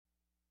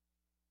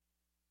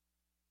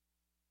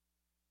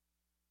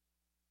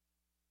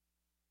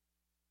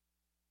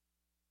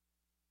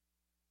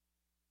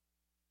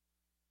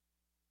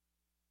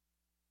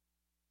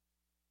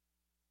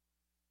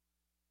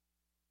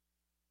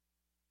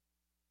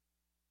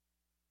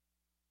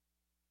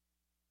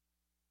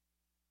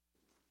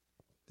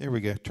There we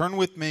go. Turn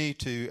with me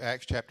to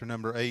Acts chapter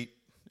number 8,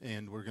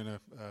 and we're going to,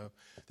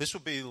 this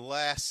will be the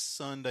last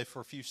Sunday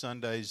for a few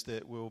Sundays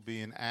that will be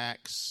in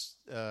Acts,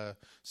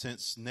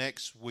 since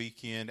next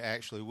weekend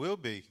actually will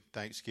be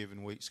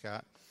Thanksgiving week,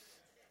 Scott.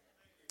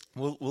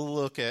 We'll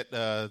look at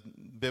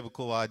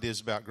biblical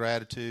ideas about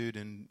gratitude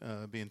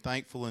and being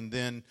thankful, and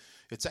then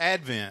it's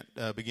Advent.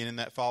 Beginning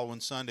that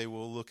following Sunday,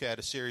 we'll look at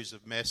a series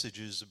of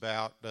messages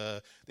about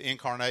the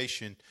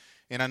incarnation.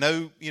 And I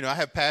know, I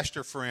have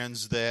pastor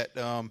friends that,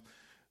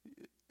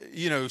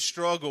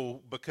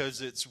 struggle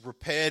because it's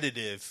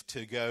repetitive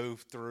to go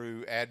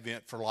through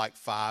Advent for like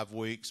 5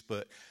 weeks,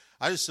 but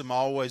I just am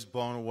always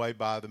blown away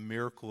by the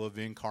miracle of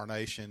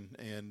incarnation,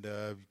 and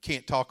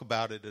can't talk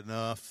about it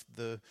enough.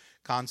 The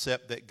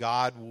concept that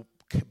God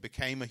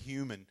became a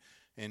human,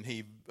 and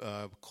he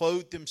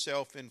clothed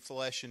himself in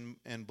flesh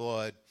and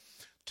blood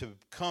to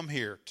come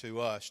here to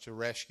us, to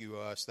rescue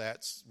us.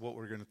 That's what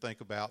we're going to think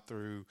about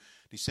through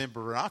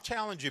December. And I'll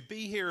challenge you,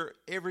 be here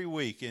every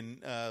week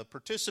and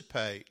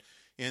participate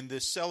in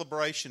this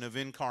celebration of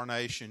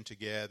incarnation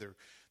together.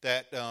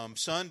 That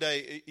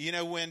Sunday,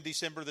 when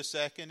December the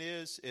 2nd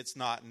is? It's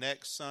not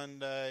next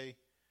Sunday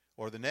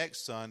or the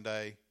next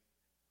Sunday,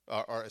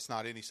 or it's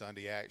not any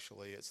Sunday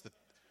actually. It's the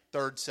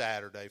third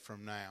Saturday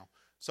from now.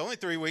 It's only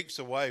 3 weeks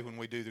away when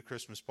we do the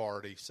Christmas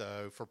party.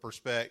 So for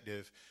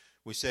perspective,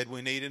 we said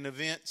we need an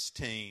events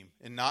team,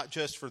 and not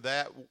just for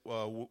that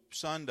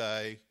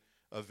Sunday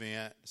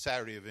event,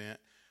 Saturday event,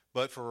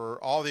 but for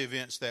all the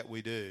events that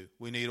we do.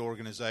 We need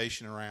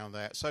organization around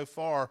that. So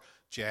far,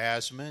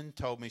 Jasmine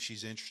told me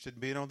she's interested in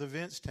being on the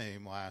events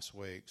team last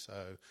week.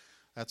 So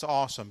that's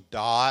awesome.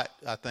 Dot,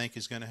 I think,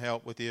 is going to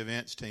help with the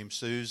events team.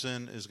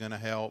 Susan is going to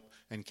help.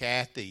 And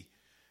Kathy.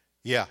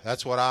 Yeah,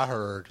 that's what I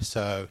heard.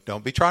 So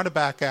don't be trying to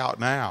back out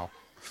now.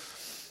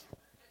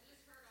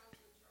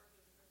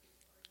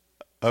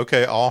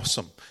 Okay,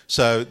 awesome.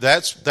 So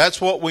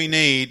that's what we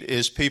need,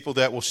 is people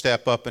that will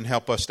step up and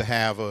help us to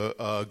have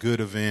a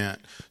good event.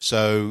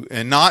 So,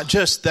 and not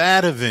just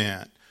that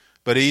event,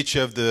 but each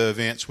of the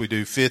events we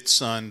do, Fifth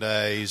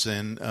Sundays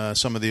and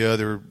some of the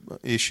other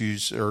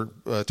issues or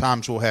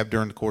times we'll have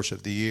during the course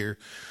of the year.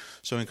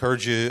 So I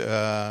encourage you,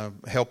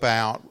 help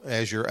out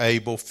as you're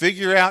able.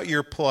 Figure out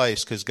your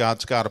place, because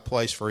God's got a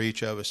place for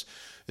each of us.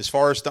 As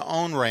far as the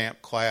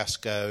on-ramp class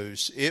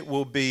goes, it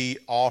will be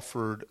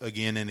offered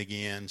again and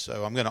again.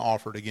 So I'm going to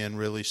offer it again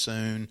really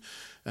soon,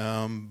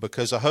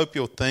 because I hope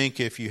you'll think,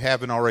 if you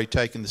haven't already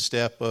taken the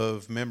step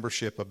of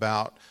membership,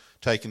 about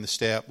taking the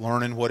step,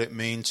 learning what it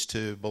means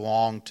to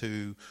belong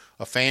to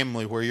a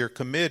family where you're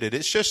committed.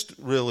 It's just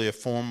really a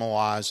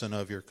formalizing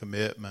of your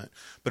commitment.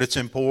 But it's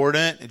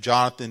important.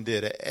 Jonathan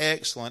did an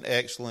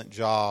excellent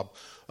job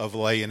of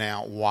laying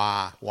out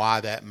why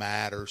that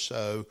matters.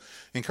 So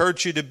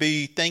encourage you to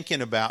be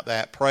thinking about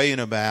that, praying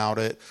about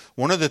it.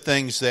 One of the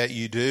things that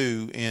you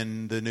do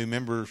in the new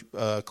member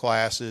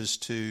class is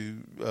to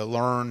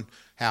learn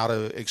how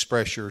to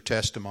express your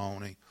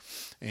testimony.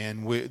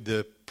 And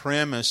the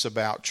premise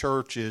about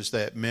church is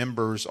that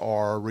members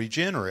are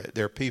regenerate.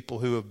 They're people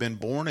who have been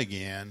born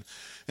again.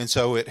 And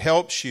so it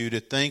helps you to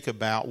think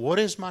about, what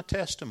is my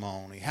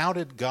testimony? How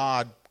did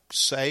God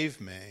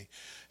save me?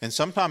 And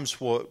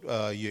sometimes what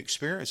you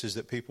experience is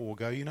that people will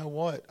go, you know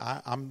what, I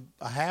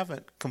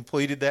haven't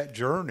completed that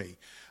journey.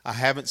 I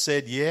haven't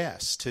said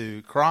yes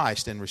to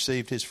Christ and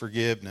received his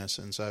forgiveness.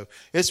 And so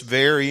it's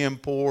very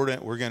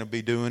important. We're going to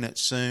be doing it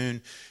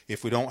soon.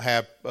 If we don't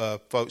have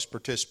folks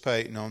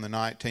participating on the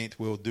 19th,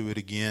 we'll do it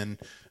again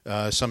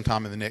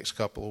sometime in the next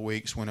couple of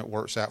weeks when it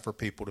works out for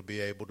people to be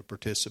able to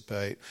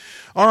participate.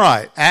 All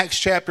right, Acts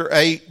chapter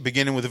 8,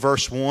 beginning with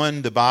verse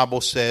 1, the Bible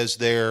says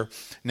there,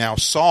 "Now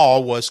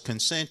Saul was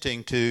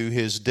consenting to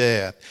his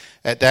death.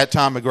 At that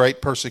time a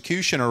great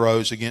persecution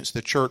arose against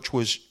the church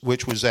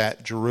which was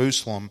at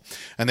Jerusalem,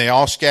 and they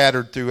all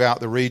scattered throughout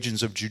the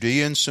regions of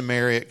Judea and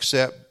Samaria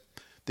except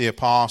the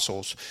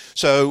apostles."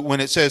 So when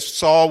it says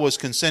Saul was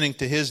consenting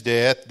to his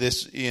death,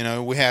 this,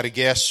 we had a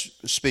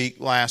guest speak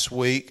last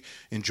week.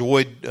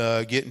 Enjoyed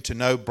getting to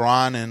know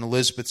Brian and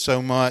Elizabeth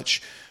so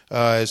much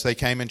as they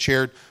came and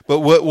shared. But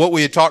what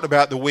we had talked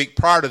about the week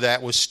prior to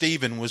that was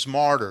Stephen was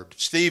martyred.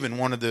 Stephen,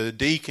 one of the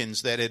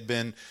deacons that had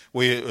been,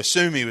 we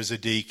assume he was a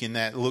deacon,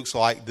 that looks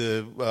like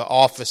the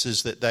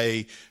offices that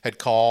they had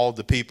called,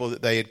 the people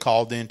that they had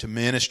called into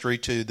ministry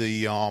to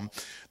the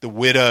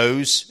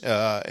widows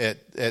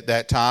at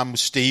that time.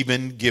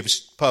 Stephen gives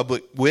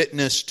public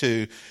witness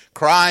to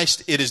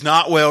Christ. It is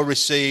not well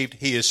received.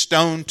 He is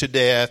stoned to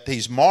death.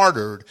 He's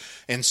martyred.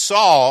 And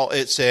Saul,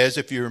 it says,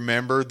 if you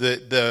remember,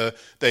 that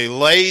they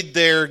laid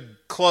their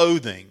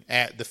clothing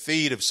at the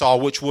feet of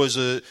Saul, which was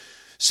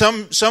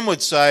some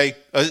would say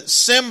a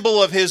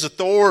symbol of his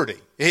authority.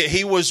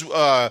 He was,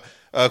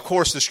 of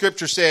course, the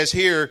scripture says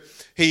here,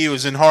 he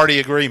was in hearty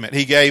agreement.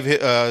 He gave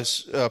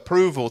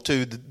approval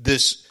to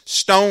this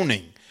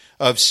stoning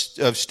of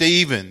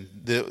Stephen,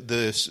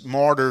 this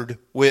martyred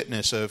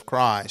witness of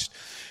Christ.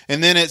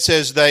 And then it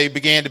says they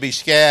began to be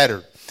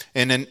scattered.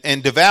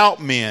 And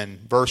devout men,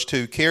 verse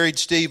 2, carried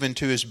Stephen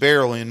to his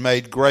burial and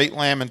made great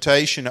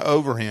lamentation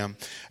over him.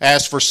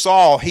 As for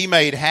Saul, he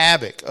made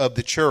havoc of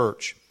the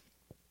church,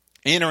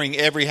 entering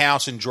every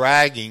house and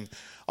dragging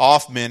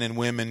off men and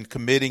women,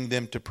 committing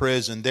them to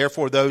prison.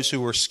 Therefore those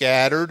who were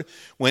scattered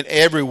went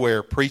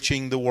everywhere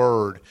preaching the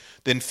word.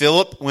 Then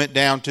Philip went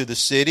down to the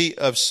city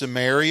of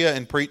Samaria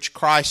and preached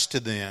Christ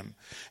to them.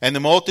 And the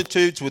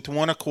multitudes with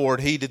one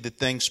accord heeded the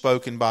things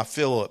spoken by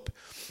Philip,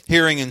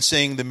 hearing and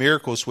seeing the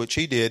miracles which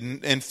he did.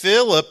 And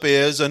Philip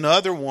is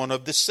another one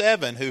of the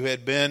 7 who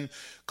had been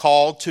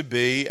called to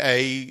be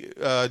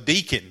a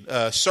deacon,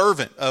 a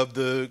servant of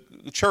the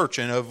church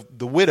and of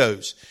the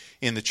widows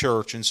in the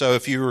church. And so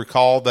if you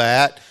recall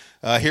that,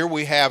 here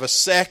we have a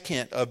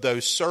second of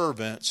those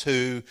servants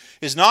who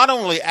is not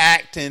only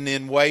acting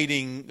in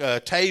waiting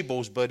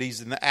tables, but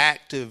he's an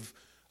active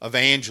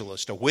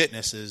evangelist, a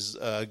witness, is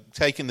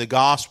taking the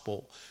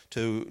gospel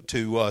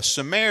to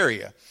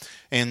Samaria.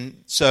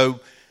 And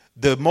so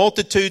the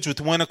multitudes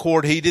with one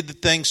accord heeded the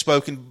things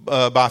spoken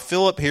by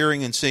Philip,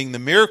 hearing and seeing the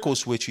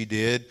miracles which he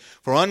did.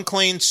 For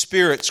unclean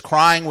spirits,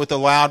 crying with a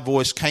loud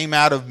voice, came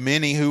out of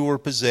many who were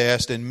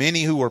possessed, and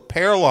many who were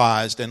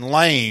paralyzed and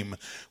lame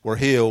were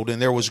healed.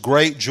 And there was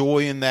great joy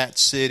in that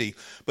city.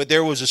 But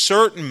there was a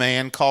certain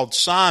man called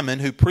Simon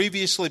who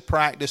previously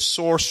practiced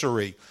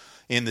sorcery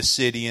in the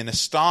city and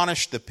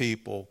astonished the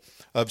people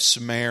of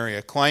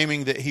Samaria,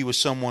 claiming that he was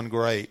someone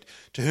great,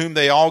 to whom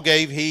they all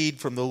gave heed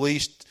from the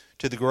least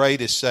to the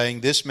greatest, saying,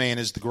 this man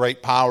is the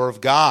great power of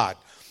God.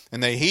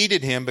 And they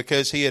heeded him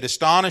because he had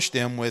astonished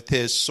them with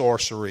his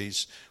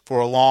sorceries for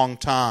a long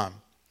time.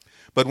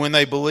 But when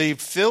they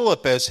believed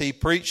Philip as he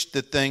preached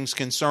the things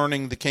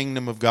concerning the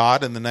kingdom of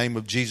God in the name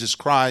of Jesus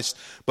Christ,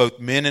 both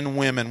men and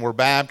women were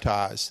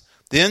baptized.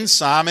 Then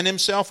Simon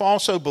himself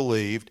also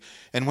believed,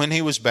 and when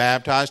he was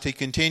baptized, he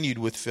continued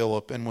with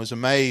Philip and was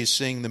amazed,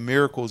 seeing the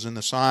miracles and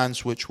the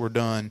signs which were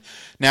done.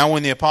 Now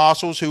when the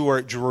apostles who were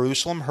at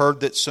Jerusalem heard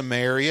that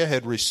Samaria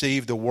had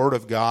received the word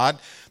of God,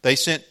 they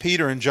sent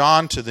Peter and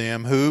John to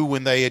them, who,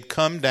 when they had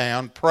come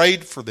down,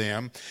 prayed for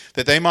them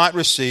that they might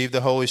receive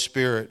the Holy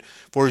Spirit.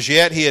 For as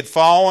yet he had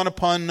fallen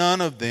upon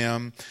none of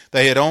them.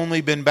 They had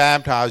only been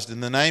baptized in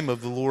the name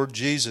of the Lord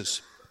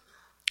Jesus.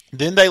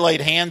 Then they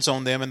laid hands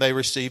on them, and they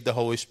received the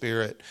Holy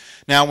Spirit.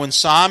 Now when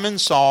Simon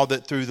saw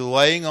that through the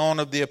laying on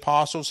of the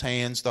apostles'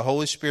 hands the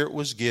Holy Spirit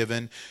was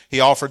given, he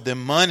offered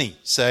them money,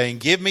 saying,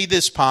 give me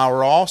this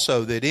power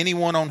also, that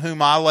anyone on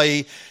whom I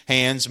lay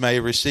hands may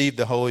receive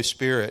the Holy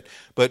Spirit.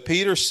 But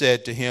Peter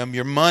said to him,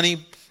 your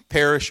money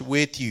perish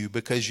with you,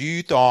 because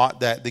you thought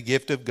that the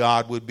gift of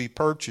God would be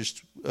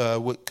purchased,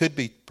 could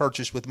be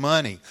purchased with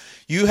money.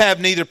 You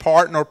have neither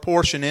part nor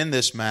portion in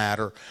this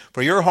matter,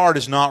 for your heart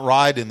is not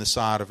right in the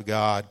sight of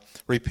God.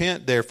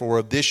 Repent therefore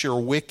of this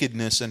your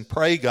wickedness, and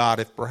pray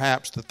God if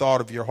perhaps the thought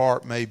of your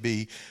heart may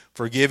be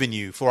forgiven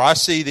you. For I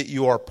see that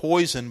you are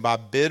poisoned by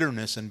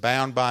bitterness and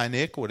bound by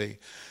iniquity.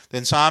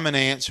 Then Simon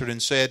answered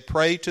and said,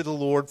 pray to the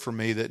Lord for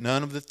me, that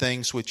none of the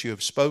things which you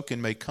have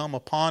spoken may come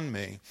upon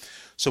me.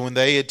 So when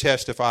they had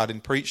testified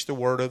and preached the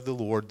word of the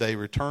Lord, they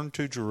returned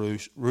to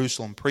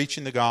Jerusalem,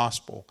 preaching the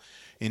gospel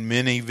in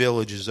many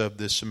villages of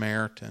the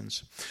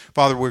Samaritans.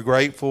 Father, we're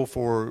grateful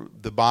for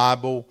the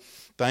Bible.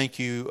 Thank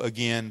you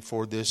again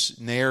for this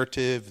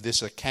narrative,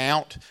 this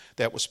account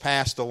that was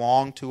passed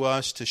along to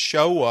us to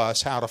show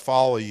us how to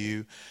follow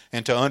you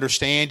and to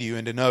understand you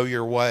and to know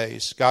your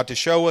ways. God, to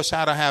show us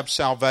how to have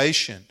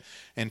salvation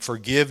and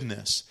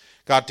forgiveness.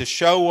 God, to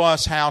show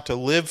us how to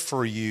live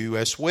for you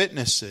as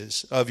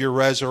witnesses of your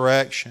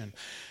resurrection.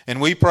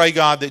 And we pray,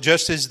 God, that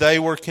just as they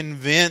were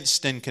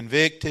convinced and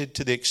convicted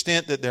to the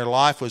extent that their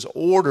life was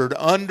ordered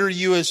under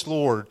you as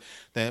Lord,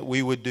 that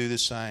we would do the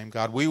same.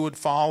 God, we would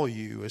follow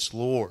you as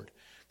Lord.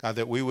 God,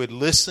 that we would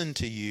listen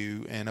to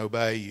you and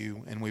obey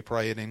you. And we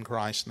pray it in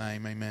Christ's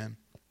name. Amen.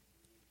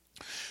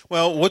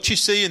 Well, what you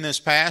see in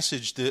this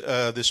passage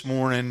this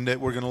morning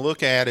that we're going to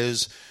look at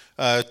is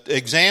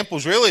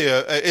examples. Really,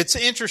 it's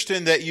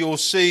interesting that you'll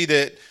see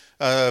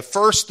that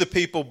first the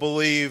people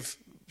believe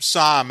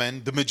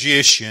Simon, the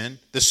magician,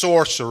 the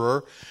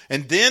sorcerer,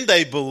 and then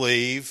they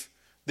believe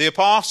the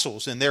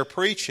apostles and their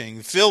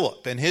preaching,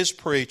 Philip and his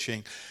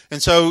preaching.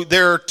 And so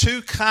there are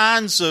two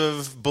kinds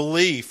of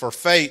belief or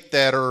faith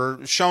that are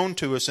shown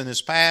to us in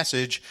this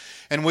passage,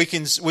 and we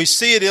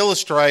see it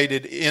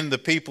illustrated in the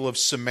people of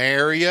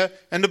Samaria.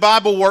 And the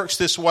Bible works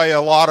this way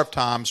a lot of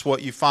times.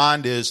 What you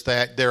find is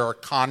that there are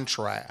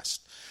contrasts,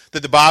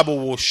 that the Bible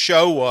will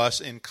show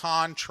us in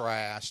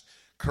contrast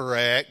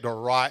correct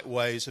or right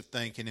ways of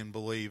thinking and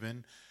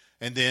believing,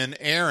 and then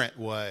errant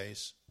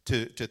ways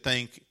to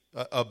think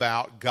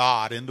about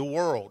God and the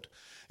world.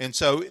 And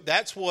so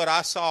that's what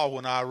I saw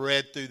when I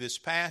read through this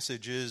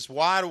passage is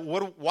why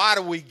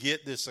do we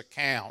get this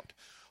account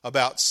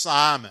about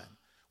Simon?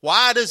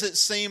 Why does it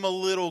seem a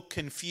little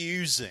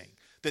confusing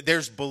that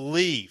there's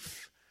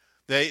belief?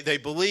 They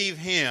believe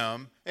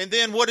him, and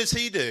then what does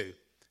he do?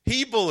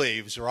 He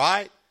believes,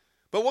 right?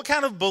 But what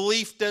kind of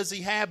belief does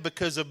he have?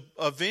 Because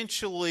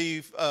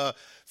eventually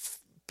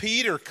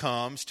Peter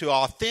comes to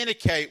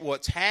authenticate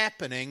what's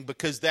happening,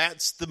 because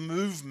that's the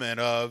movement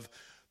of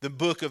the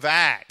book of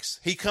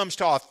Acts. He comes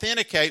to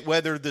authenticate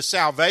whether the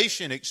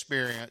salvation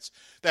experience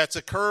that's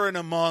occurring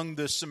among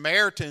the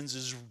Samaritans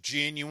is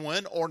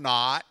genuine or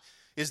not.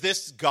 Is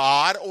this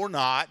God or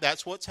not?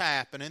 That's what's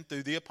happening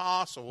through the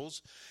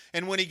apostles.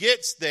 And when he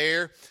gets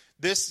there,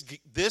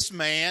 this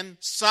man,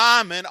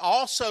 Simon,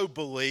 also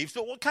believes.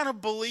 But what kind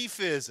of belief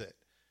is it?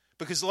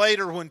 Because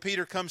later when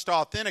Peter comes to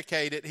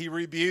authenticate it, he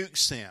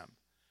rebukes him.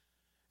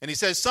 And he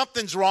says,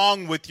 something's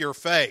wrong with your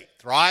faith,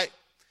 right?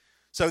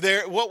 So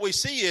what we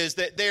see is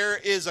that there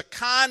is a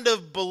kind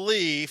of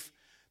belief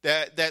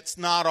that's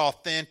not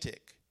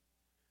authentic.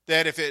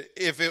 That if it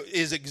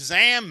is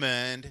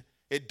examined,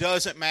 it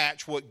doesn't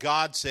match what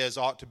God says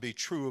ought to be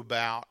true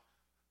about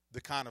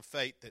the kind of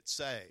faith that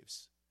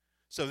saves.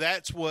 So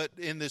that's what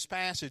in this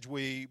passage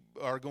we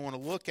are going to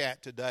look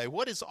at today.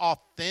 What is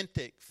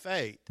authentic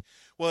faith?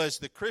 Well, as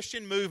the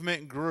Christian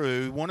movement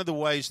grew, one of the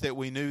ways that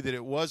we knew that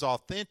it was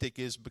authentic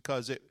is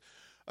because it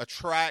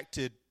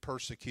attracted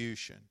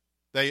persecution.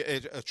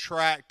 It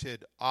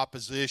attracted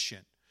opposition.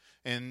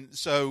 And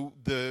so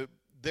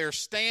their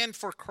stand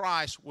for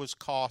Christ was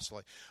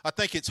costly. I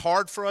think it's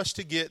hard for us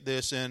to get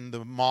this in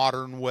the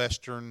modern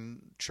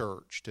Western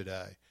church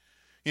today.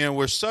 You know,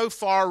 we're so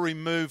far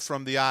removed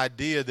from the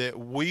idea that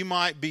we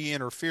might be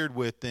interfered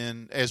with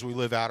as we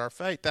live out our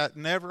faith. That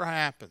never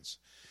happens.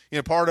 You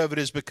know, part of it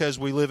is because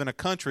we live in a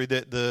country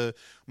that the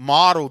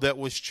model that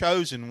was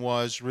chosen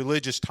was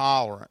religious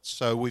tolerance.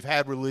 So we've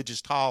had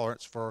religious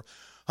tolerance for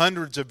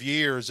hundreds of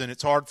years, and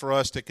it's hard for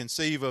us to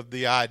conceive of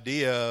the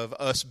idea of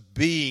us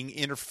being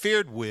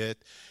interfered with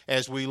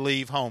as we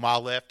leave home. I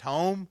left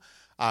home.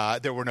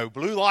 There were no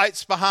blue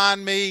lights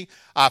behind me.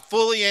 I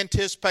fully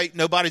anticipate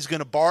nobody's going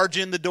to barge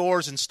in the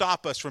doors and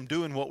stop us from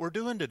doing what we're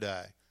doing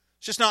today.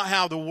 It's just not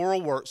how the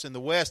world works in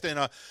the West.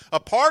 And a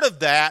part of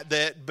that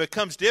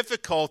becomes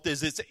difficult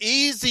is it's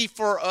easy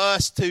for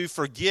us to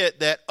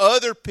forget that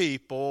other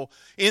people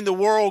in the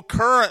world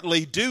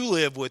currently do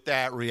live with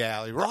that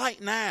reality.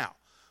 Right now,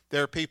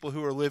 there are people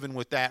who are living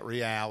with that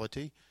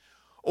reality.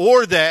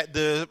 Or that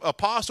the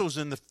apostles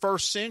in the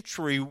first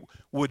century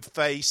would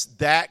face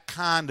that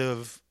kind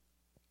of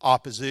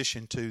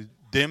opposition to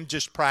them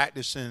just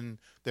practicing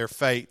their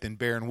faith and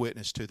bearing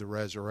witness to the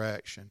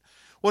resurrection.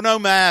 Well, no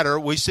matter,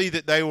 we see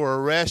that they were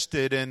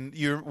arrested, and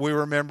we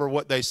remember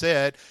what they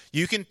said.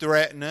 You can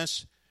threaten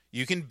us,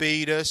 you can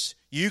beat us,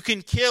 you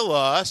can kill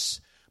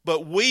us,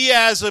 but we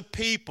as a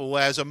people,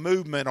 as a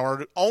movement,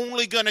 are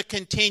only going to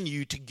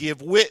continue to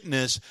give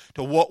witness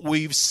to what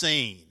we've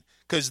seen,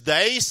 because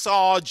they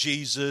saw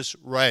Jesus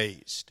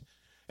raised.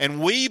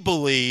 And we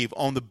believe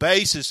on the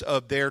basis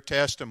of their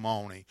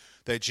testimony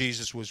that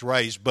Jesus was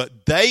raised.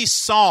 But they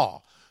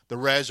saw the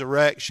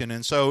resurrection.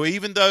 And so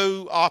even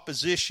though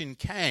opposition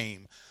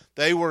came,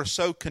 they were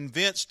so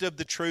convinced of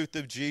the truth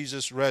of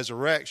Jesus'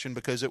 resurrection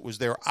because it was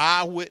their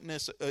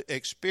eyewitness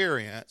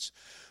experience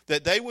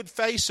that they would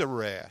face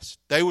arrest.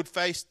 They would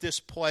face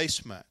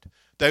displacement.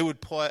 They would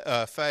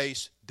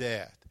face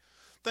death.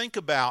 Think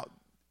about,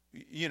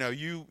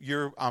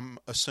 you're, I'm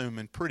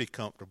assuming, pretty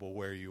comfortable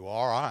where you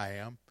are. I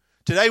am.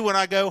 Today when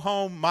I go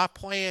home, my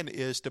plan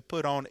is to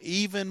put on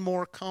even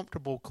more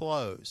comfortable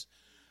clothes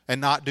and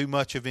not do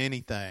much of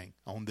anything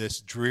on this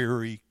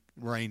dreary,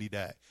 rainy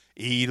day.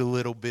 Eat a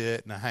little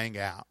bit and hang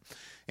out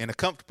in a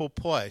comfortable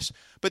place.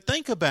 But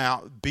think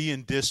about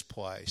being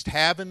displaced,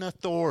 having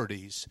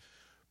authorities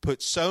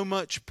put so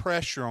much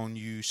pressure on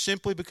you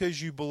simply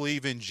because you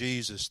believe in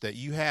Jesus that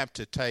you have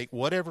to take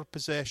whatever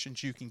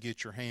possessions you can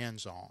get your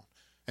hands on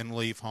and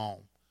leave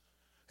home.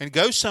 And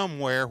go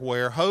somewhere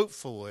where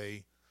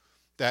hopefully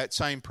that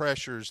same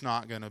pressure is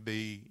not going to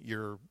be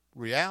your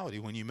reality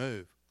when you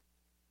move.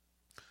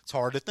 It's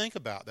hard to think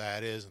about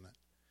that, isn't it?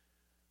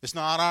 It's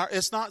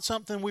not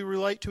something we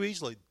relate to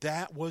easily.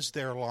 That was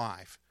their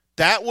life.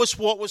 That was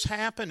what was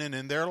happening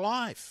in their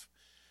life.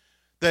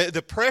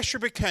 The pressure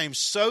became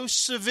so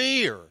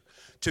severe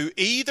to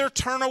either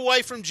turn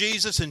away from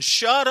Jesus and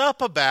shut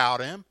up about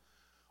him,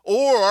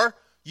 or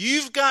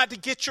you've got to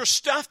get your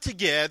stuff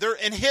together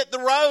and hit the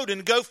road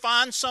and go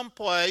find some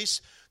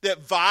place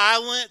that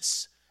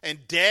violence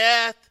and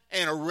death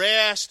and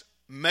arrest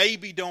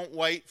maybe don't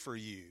wait for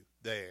you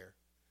there.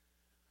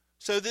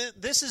 So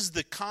this is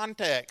the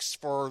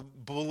context for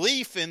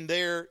belief in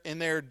their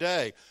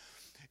day.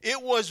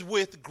 It was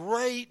with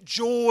great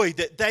joy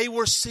that they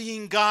were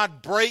seeing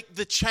God break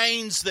the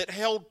chains that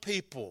held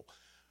people.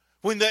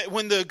 When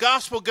the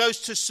gospel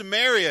goes to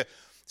Samaria,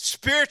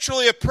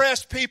 spiritually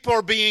oppressed people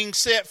are being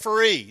set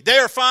free. They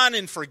are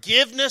finding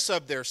forgiveness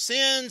of their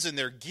sins and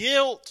their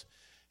guilt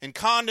and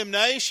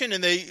condemnation.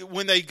 And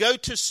when they go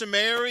to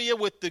Samaria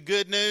with the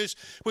good news,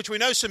 which we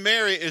know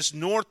Samaria is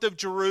north of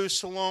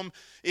Jerusalem,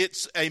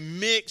 it's a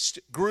mixed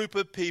group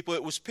of people.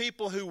 It was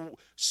people who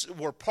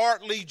were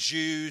partly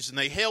Jews, and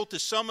they held to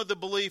some of the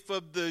belief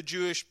of the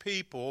Jewish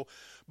people.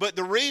 But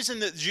the reason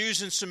that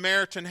Jews and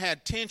Samaritan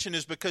had tension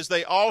is because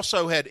they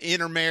also had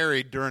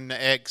intermarried during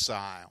the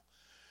exile.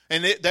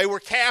 And they were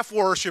calf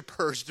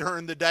worshipers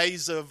during the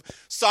days of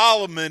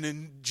Solomon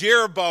and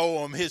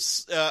Jeroboam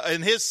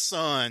and his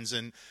sons.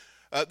 And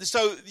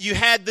so you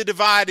had the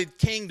divided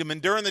kingdom.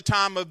 And during the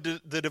time of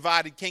the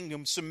divided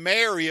kingdom,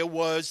 Samaria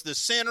was the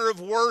center of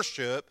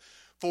worship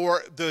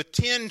for the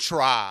 10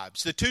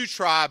 tribes. The 2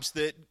 tribes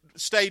that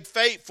stayed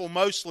faithful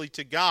mostly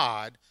to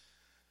God,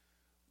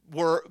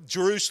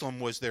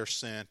 Jerusalem was their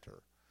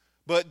center.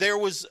 But there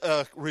was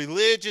a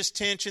religious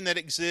tension that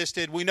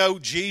existed. We know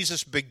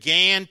Jesus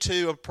began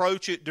to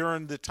approach it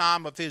during the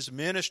time of his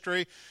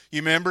ministry.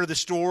 You remember the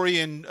story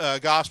in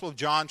Gospel of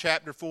John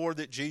chapter 4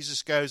 that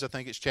Jesus goes, I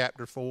think it's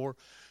chapter 4,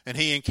 and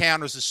he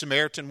encounters the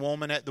Samaritan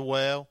woman at the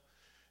well.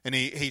 And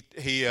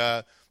he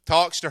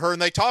talks to her,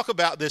 and they talk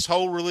about this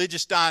whole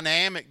religious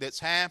dynamic that's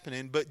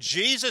happening. But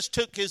Jesus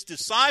took his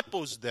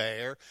disciples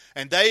there,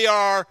 and they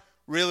are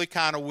really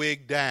kind of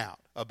wigged out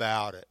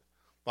about it.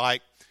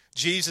 Like,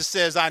 Jesus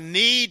says, I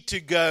need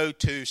to go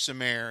to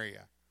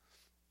Samaria.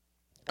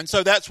 And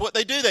so that's what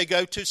they do. They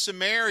go to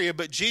Samaria,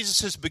 but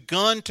Jesus has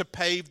begun to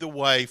pave the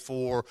way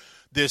for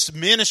this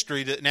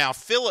ministry that now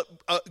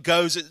Philip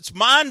goes. It's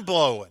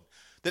mind-blowing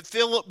that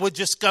Philip would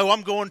just go,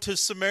 I'm going to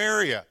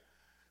Samaria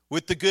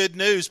with the good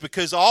news,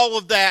 because all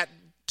of that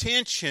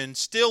tension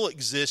still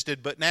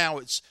existed, but now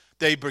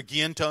they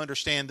begin to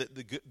understand that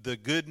the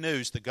good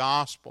news, the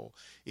gospel,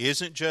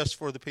 isn't just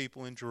for the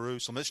people in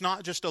Jerusalem. It's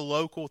not just a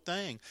local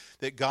thing.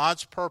 That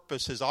God's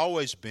purpose has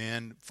always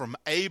been from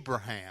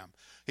Abraham.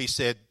 He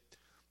said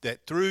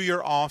that through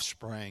your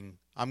offspring,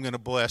 I'm going to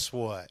bless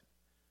what?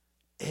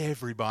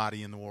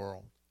 Everybody in the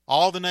world.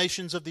 All the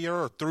nations of the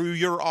earth, through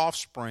your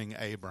offspring,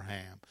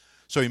 Abraham.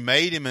 So he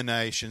made him a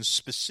nation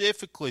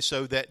specifically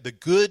so that the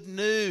good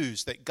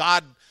news that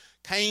God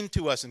came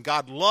to us and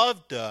God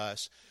loved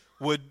us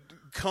would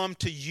come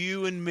to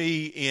you and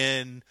me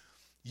in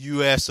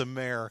U.S.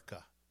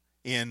 America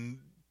in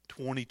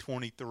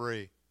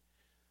 2023.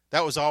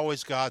 That was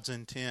always God's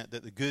intent,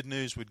 that the good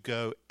news would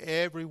go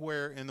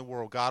everywhere in the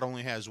world. God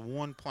only has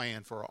one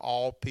plan for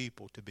all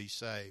people to be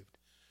saved.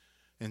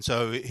 And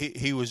so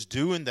he was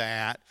doing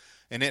that,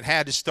 and it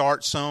had to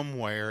start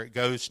somewhere. It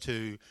goes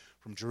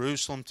from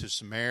Jerusalem to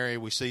Samaria.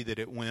 We see that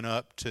it went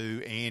up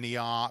to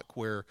Antioch,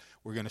 where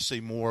we're going to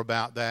see more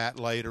about that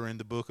later in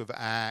the book of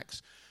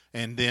Acts.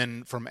 And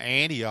then from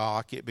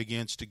Antioch, it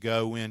begins to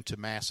go into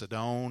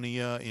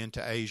Macedonia, into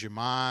Asia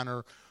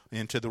Minor,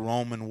 into the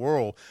Roman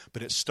world.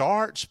 But it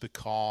starts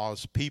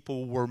because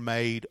people were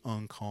made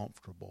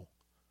uncomfortable.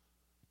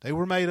 They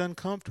were made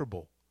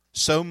uncomfortable,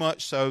 so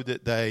much so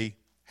that they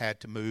had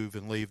to move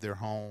and leave their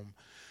home.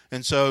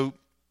 And so,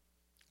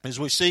 as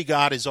we see,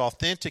 God is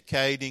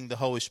authenticating the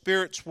Holy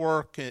Spirit's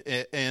work,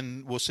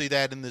 and we'll see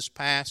that in this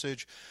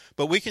passage.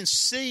 But we can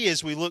see,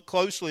 as we look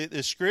closely at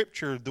this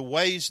scripture, the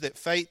ways that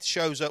faith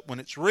shows up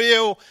when it's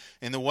real,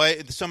 and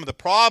some of the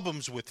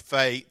problems with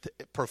faith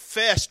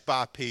professed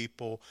by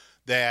people,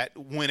 that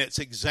when it's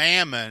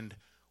examined,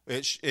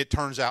 it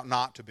turns out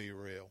not to be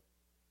real.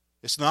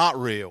 It's not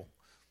real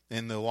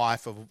in the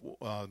life of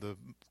the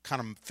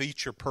kind of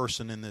feature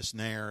person in this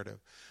narrative.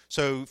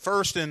 So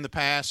first in the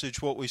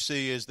passage, what we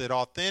see is that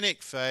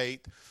authentic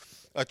faith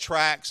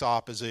attracts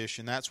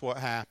opposition. That's what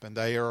happened.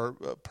 They are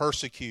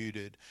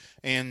persecuted.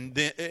 And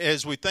then,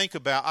 as we think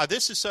about,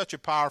 this is such a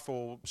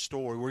powerful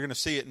story. We're going to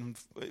see it in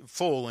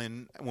full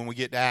when we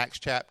get to Acts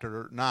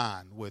chapter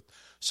 9 with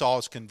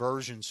Saul's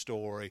conversion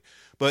story.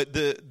 But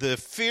the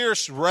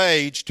fierce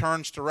rage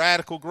turns to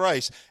radical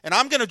grace. And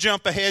I'm going to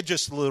jump ahead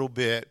just a little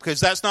bit, because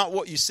that's not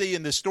what you see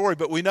in this story,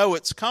 but we know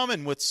it's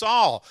coming with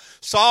Saul.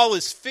 Saul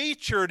is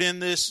featured in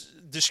this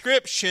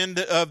description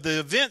of the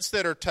events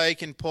that are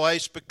taking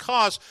place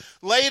because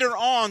later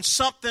on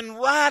something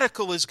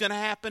radical is going to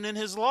happen in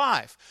his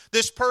life.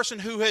 This person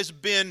who has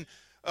been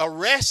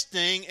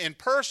arresting and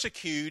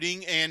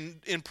persecuting and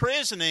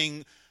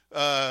imprisoning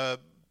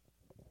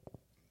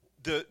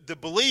the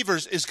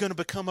believers is going to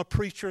become a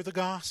preacher of the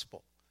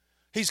gospel.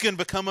 He's going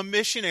to become a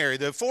missionary,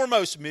 the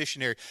foremost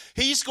missionary.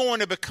 He's going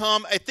to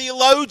become a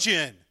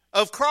theologian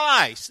of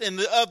Christ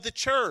and of the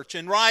church,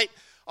 and write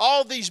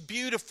all these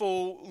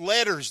beautiful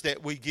letters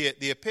that we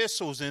get, the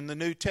epistles in the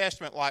New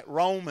Testament like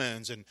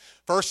Romans and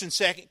 1st and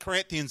 2nd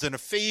Corinthians and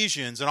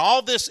Ephesians, and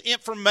all this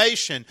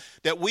information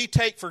that we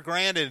take for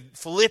granted,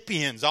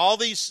 Philippians, all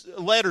these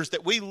letters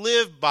that we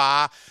live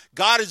by.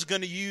 God is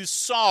going to use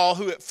Saul,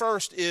 who at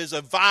first is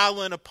a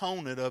violent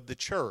opponent of the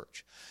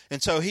church.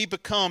 And so he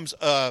becomes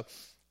a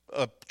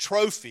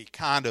trophy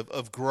kind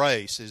of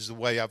grace, is the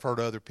way I've heard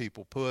other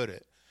people put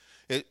it.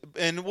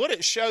 And what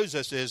it shows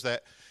us is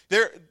that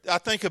I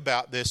think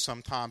about this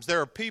sometimes. There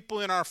are people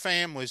in our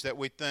families that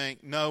we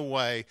think, no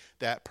way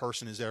that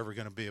person is ever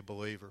going to be a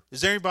believer.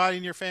 Is there anybody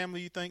in your family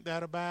you think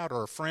that about,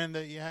 or a friend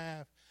that you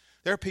have?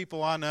 There are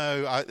people I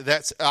know.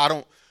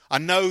 I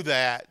know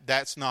that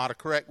that's not a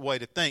correct way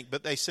to think,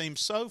 but they seem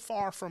so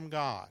far from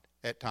God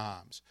at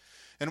times.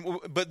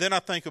 But then I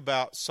think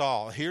about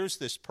Saul. Here's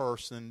this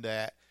person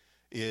that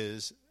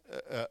is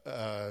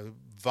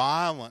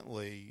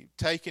violently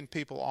taking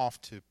people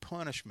off to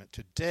punishment,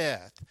 to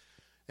death.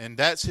 And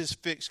that's his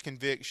fixed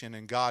conviction,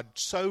 and God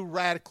so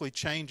radically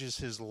changes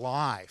his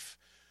life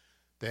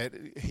that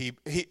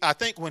I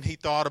think when he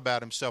thought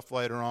about himself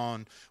later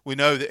on, we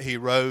know that he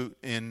wrote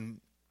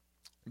in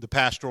the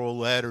pastoral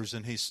letters,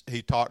 and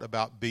he talked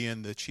about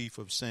being the chief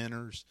of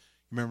sinners.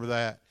 Remember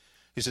that?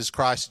 He says,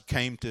 Christ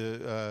came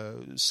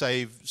to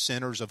save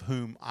sinners of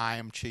whom I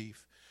am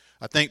chief.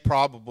 I think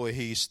probably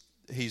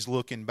he's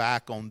looking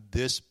back on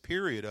this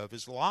period of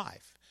his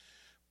life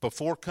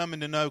before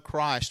coming to know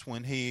Christ,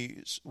 when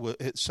his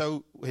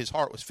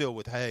heart was filled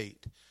with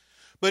hate.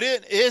 But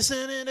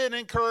isn't it an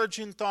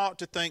encouraging thought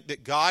to think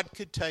that God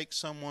could take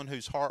someone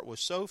whose heart was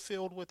so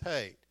filled with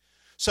hate,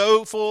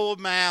 so full of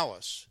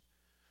malice,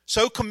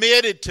 so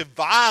committed to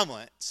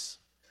violence,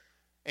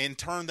 and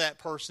turn that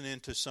person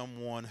into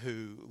someone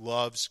who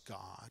loves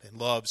God and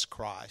loves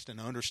Christ and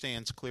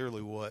understands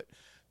clearly what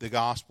the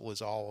gospel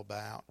is all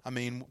about? I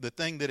mean, the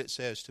thing that it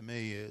says to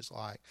me is,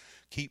 like,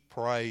 keep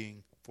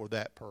praying for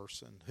that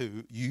person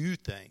who you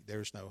think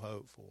there's no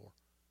hope for.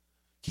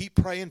 Keep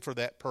praying for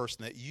that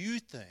person that you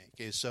think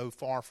is so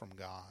far from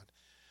God,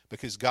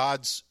 because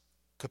God's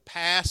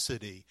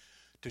capacity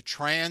to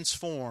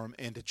transform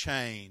and to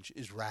change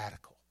is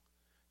radical.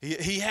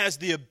 He has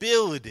the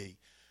ability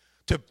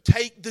to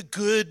take the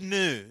good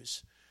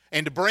news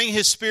and to bring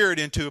his Spirit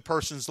into a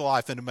person's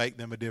life and to make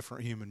them a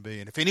different human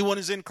being. If anyone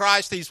is in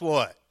Christ, he's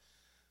what?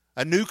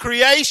 A new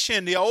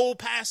creation. The old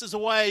passes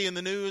away and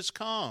the new has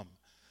come.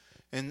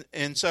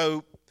 And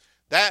so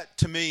that,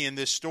 to me, in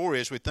this story,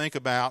 as we think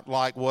about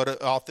like what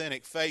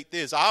authentic faith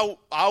is, I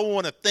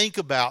want to think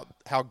about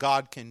how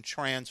God can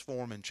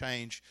transform and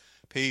change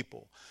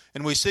people.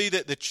 And we see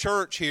that the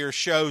church here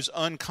shows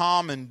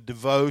uncommon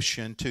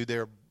devotion to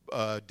their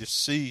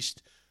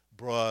deceased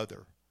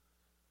brother,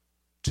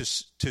 to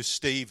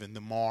Stephen,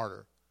 the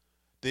martyr.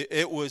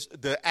 It was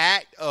the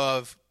act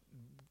of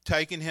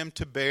taking him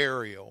to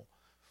burial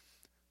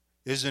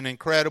is an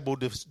incredible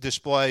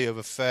display of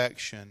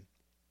affection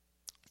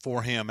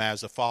for him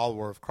as a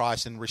follower of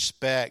Christ, and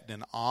respect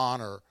and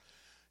honor.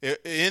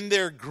 In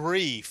their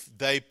grief,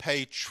 they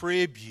pay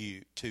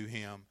tribute to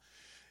him.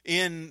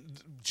 In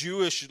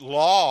Jewish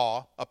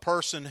law, a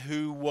person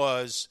who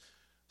was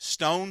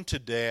stoned to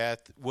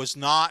death was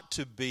not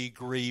to be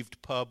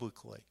grieved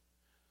publicly.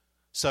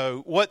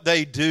 So what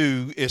they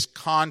do is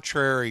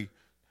contrary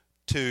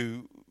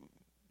to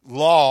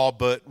law,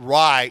 but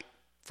right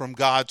from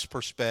God's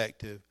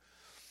perspective.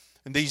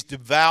 And these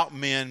devout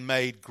men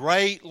made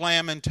great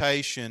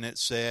lamentation, it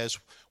says,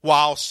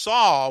 while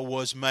Saul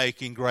was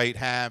making great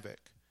havoc.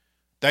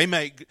 And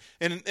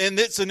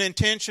it's an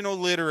intentional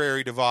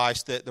literary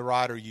device that the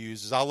writer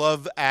uses. I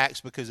love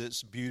Acts because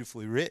it's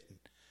beautifully written.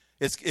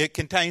 It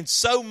contains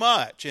so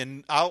much,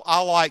 and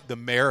I like the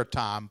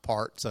maritime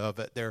parts of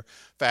it. They're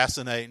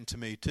fascinating to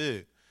me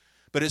too.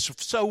 But it's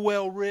so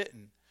well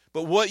written.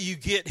 But what you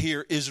get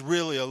here is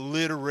really a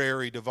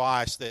literary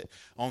device that,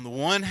 on the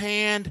one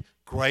hand,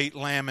 great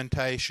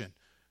lamentation.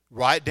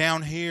 Right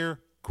down here,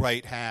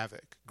 great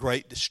havoc,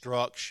 great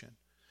destruction.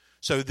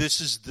 So this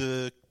is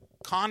the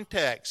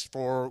context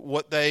for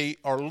what they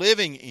are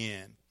living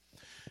in.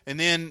 And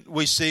then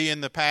we see in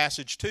the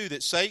passage, too,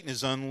 that Satan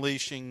is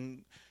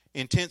unleashing,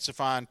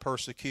 intensifying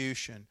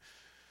persecution.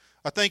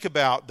 I think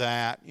about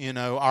that,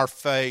 our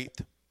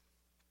faith,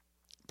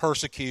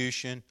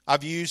 persecution.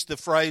 I've used the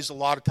phrase a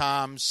lot of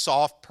times,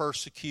 soft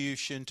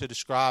persecution, to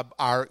describe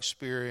our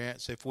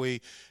experience. If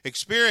we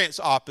experience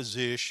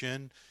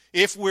opposition,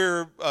 if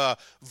we're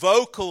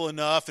vocal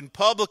enough and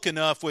public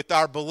enough with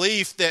our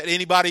belief that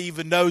anybody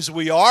even knows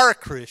we are a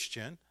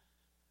Christian,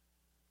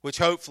 which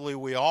hopefully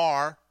we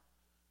are,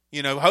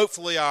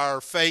 hopefully our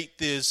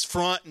faith is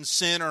front and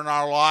center in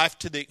our life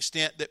to the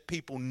extent that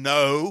people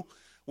know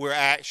we're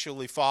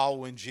actually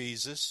following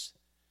Jesus.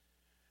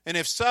 And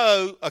if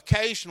so,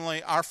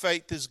 occasionally our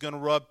faith is going to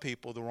rub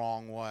people the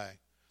wrong way.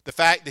 The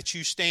fact that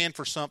you stand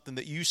for something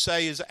that you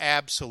say is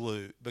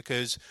absolute,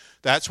 because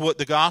that's what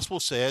the gospel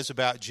says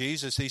about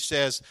Jesus.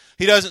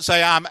 He doesn't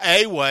say I'm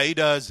a way,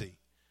 does he?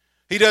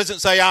 He doesn't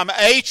say I'm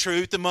a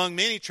truth among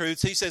many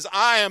truths. He says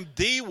I am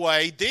the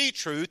way, the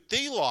truth,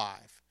 the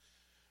life.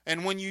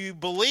 And when you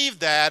believe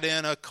that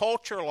in a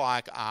culture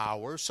like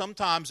ours,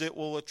 sometimes it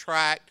will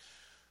attract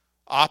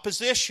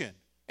opposition.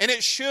 And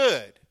it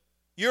should.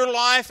 Your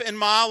life and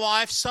my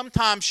life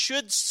sometimes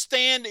should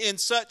stand in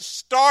such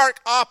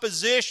stark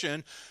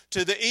opposition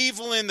to the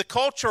evil in the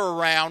culture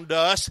around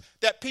us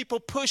that people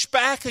push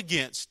back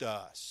against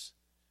us.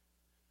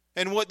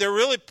 And what they're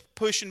really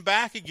pushing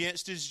back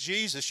against is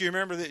Jesus. You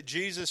remember that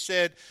Jesus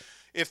said,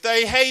 if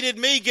they hated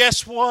me,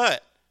 guess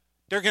what?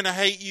 They're going to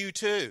hate you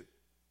too.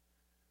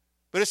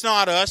 But it's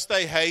not us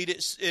they hate,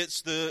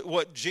 it's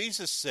what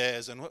Jesus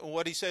says and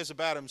what he says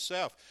about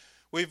himself.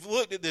 We've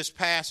looked at this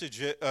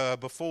passage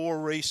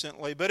before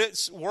recently, but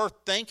it's worth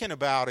thinking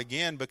about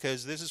again,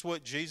 because this is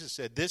what Jesus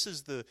said. This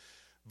is the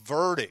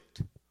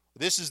verdict.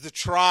 This is the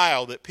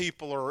trial that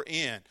people are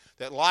in.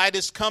 That light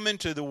has come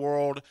into the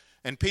world,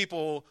 and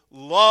people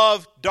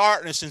love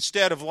darkness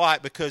instead of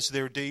light because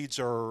their deeds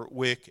are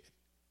wicked,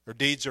 or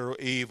deeds are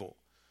evil.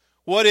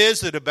 What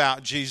is it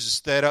about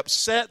Jesus that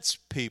upsets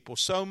people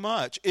so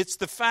much? It's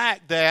the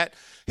fact that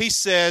he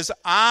says,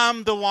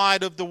 I'm the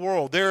light of the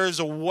world. There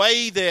is a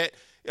way that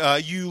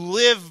you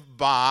live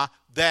by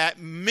that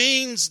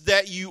means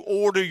that you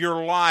order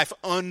your life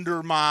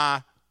under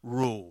my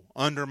rule,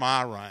 under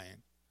my reign.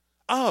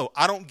 Oh,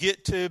 I don't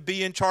get to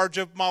be in charge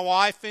of my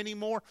life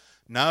anymore?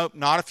 No,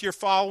 not if you're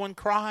following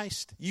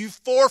Christ. You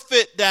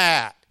forfeit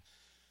that.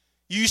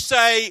 You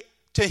say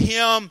to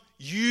him,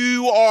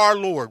 you are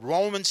Lord.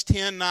 Romans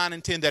 10, 9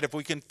 and 10, that if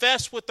we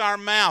confess with our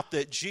mouth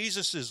that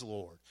Jesus is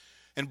Lord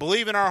and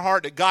believe in our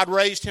heart that God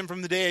raised him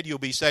from the dead, you'll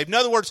be saved. In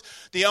other words,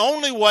 the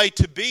only way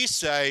to be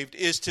saved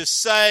is to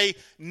say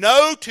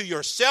no to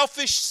your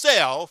selfish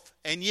self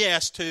and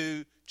yes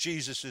to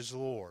Jesus is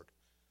Lord.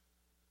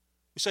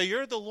 You say,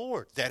 you're the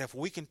Lord. That if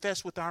we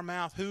confess with our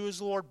mouth, who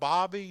is Lord?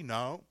 Bobby?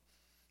 No,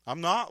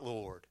 I'm not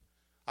Lord.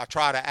 I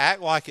try to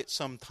act like it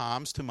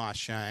sometimes to my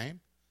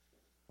shame.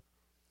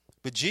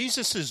 But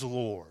Jesus is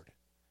Lord.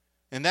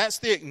 And that's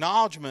the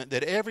acknowledgement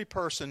that every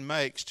person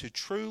makes to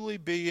truly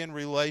be in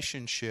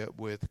relationship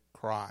with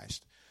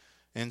Christ.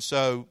 And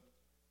so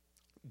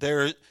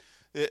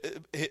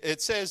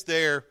it says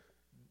there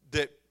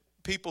that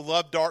people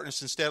love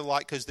darkness instead of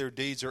light because their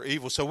deeds are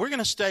evil. So we're going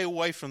to stay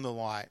away from the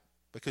light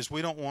because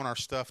we don't want our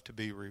stuff to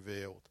be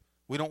revealed.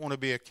 We don't want to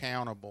be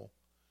accountable.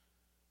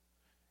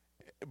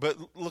 But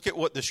look at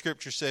what the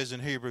Scripture says in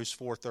Hebrews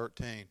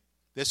 4:13.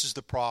 This is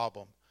the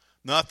problem.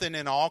 Nothing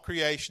in all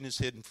creation is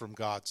hidden from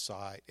God's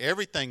sight.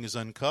 Everything is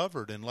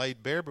uncovered and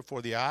laid bare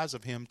before the eyes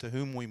of him to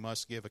whom we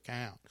must give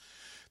account.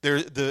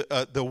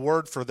 The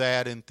word for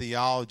that in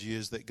theology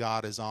is that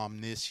God is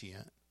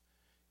omniscient.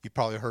 You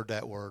probably heard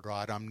that word,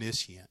 right?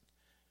 Omniscient.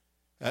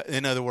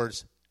 In other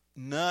words,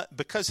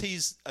 because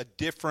he's a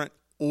different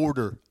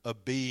order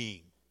of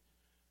being,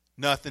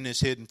 nothing is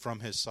hidden from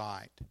his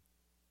sight.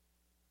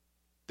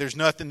 There's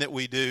nothing that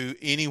we do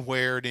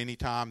anywhere at any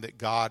time that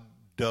God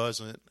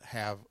doesn't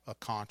have a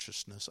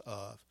consciousness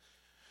of.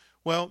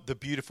 Well, the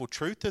beautiful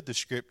truth of the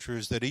Scripture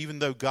is that even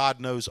though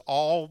God knows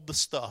all the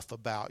stuff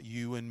about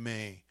you and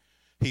me,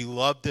 he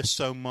loved us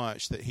so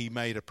much that he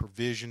made a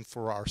provision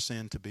for our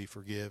sin to be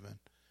forgiven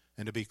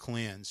and to be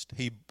cleansed.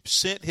 He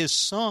sent his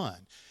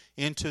Son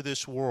into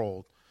this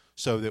world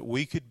so that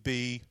we could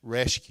be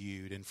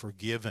rescued and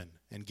forgiven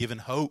and given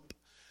hope.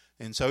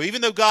 And so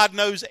even though God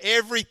knows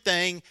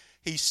everything,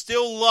 he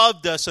still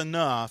loved us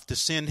enough to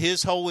send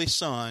his holy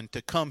Son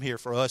to come here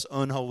for us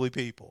unholy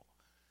people.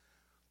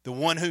 The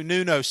one who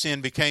knew no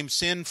sin became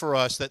sin for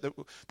us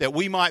that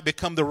we might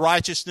become the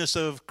righteousness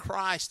of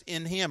Christ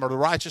in him, or the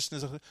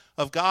righteousness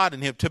of God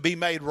in him. To be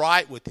made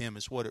right with him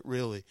is what it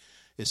really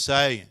is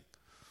saying.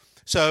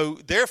 So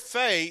their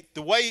faith,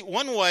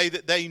 one way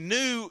that they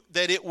knew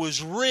that it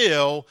was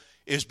real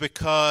is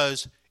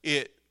because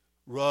it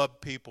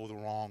rubbed people the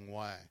wrong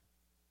way.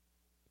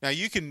 Now,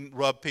 you can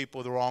rub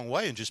people the wrong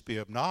way and just be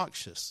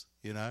obnoxious,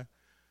 you know.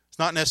 It's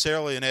not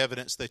necessarily an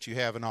evidence that you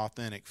have an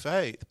authentic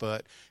faith,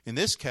 but in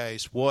this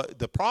case, what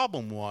the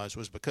problem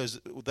was because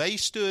they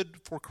stood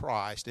for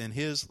Christ and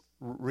his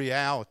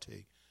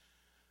reality,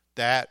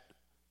 that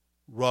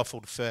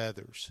ruffled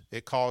feathers.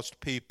 It caused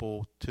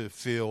people to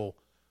feel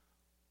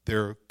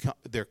their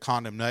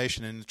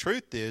condemnation. And the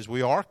truth is,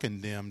 we are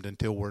condemned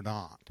until we're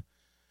not.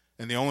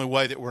 And the only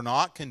way that we're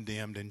not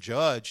condemned and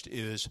judged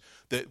is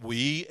that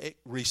we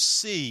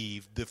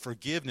receive the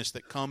forgiveness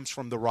that comes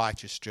from the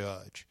righteous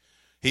judge.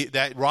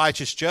 That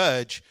righteous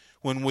judge,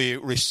 when we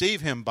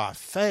receive him by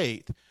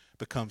faith,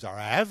 becomes our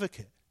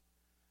advocate.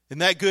 Isn't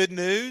that good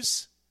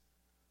news?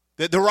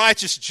 That the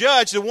righteous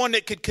judge, the one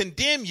that could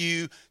condemn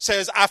you,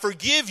 says, I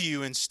forgive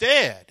you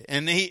instead.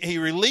 And he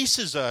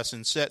releases us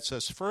and sets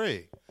us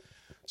free.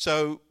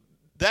 So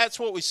that's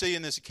what we see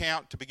in this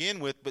account to begin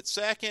with. But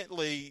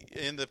secondly,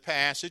 in the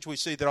passage, we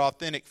see that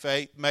authentic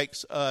faith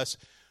makes us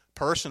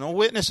personal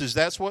witnesses.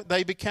 That's what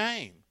they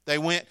became. They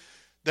went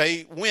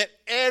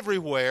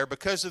everywhere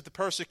because of the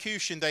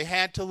persecution. They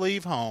had to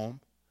leave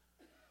home.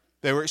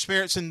 They were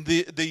experiencing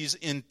these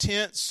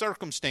intense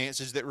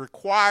circumstances that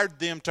required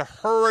them to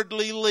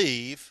hurriedly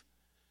leave.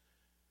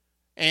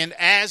 And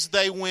as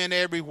they went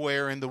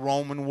everywhere in the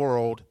Roman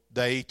world,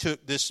 they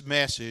took this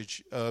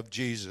message of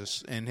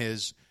Jesus and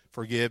his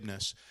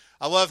forgiveness.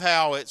 I love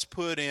how it's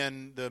put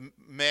in the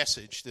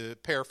Message, the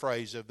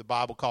paraphrase of the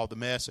Bible called the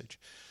Message.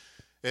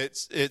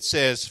 It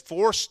says,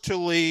 forced to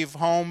leave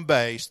home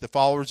base, the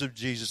followers of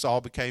Jesus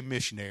all became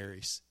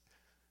missionaries.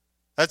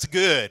 That's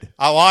good.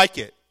 I like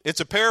it.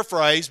 It's a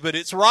paraphrase, but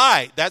it's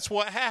right. That's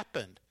what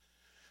happened.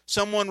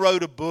 Someone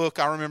wrote a book.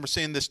 I remember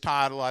seeing this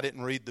title. I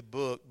didn't read the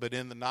book, but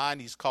in the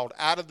 90s, called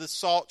Out of the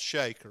Salt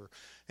Shaker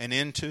and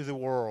Into the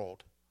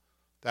World.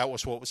 That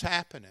was what was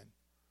happening.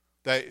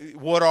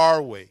 What are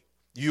we?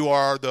 You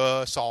are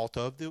the salt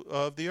of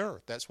the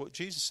earth. That's what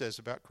Jesus says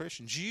about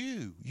Christians.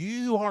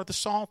 You are the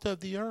salt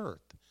of the earth.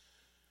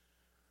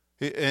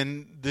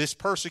 And this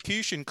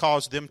persecution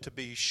caused them to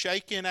be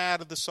shaken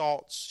out of the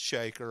salt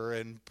shaker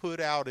and put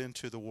out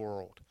into the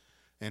world.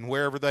 And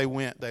wherever they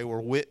went, they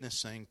were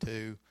witnessing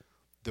to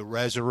the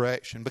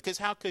resurrection. Because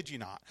how could you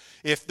not?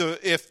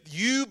 If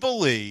you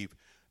believe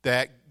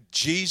that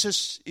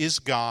Jesus is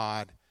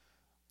God,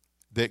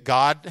 that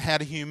God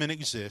had a human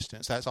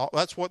existence.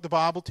 That's what the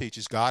Bible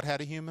teaches. God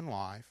had a human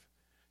life.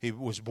 He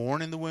was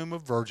born in the womb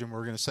of a virgin.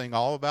 We're going to sing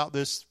all about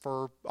this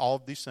for all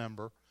of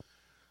December.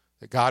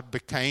 That God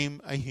became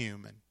a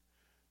human.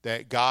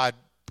 That God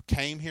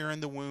came here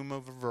in the womb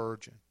of a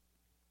virgin.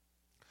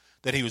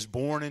 That he was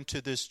born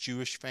into this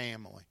Jewish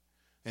family.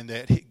 And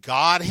that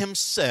God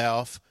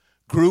himself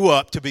grew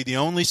up to be the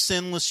only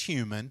sinless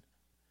human.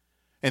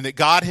 And that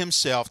God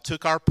himself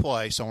took our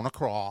place on a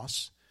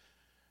cross.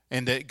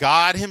 And that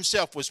God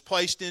himself was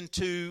placed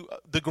into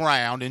the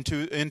ground,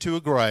 into a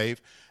grave,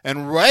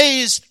 and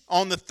raised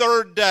on the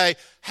third day.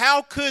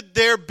 How could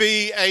there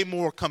be a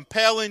more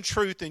compelling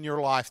truth in your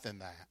life than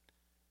that?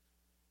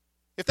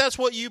 If that's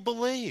what you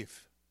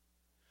believe.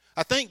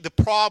 I think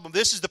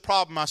this is the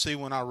problem I see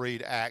when I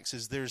read Acts,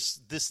 is there's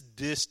this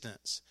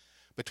distance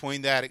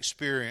between that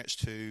experience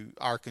to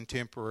our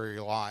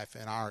contemporary life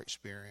and our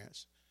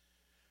experience.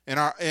 And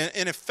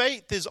if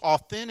faith is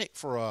authentic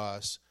for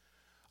us,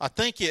 I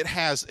think it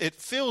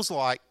feels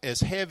like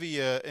as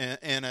heavy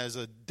and as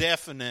a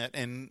definite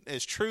and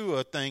as true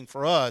a thing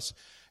for us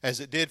as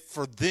it did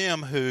for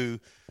them who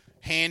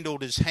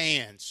handled his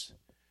hands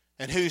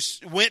and who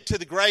went to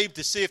the grave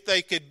to see if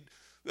they could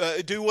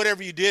do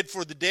whatever you did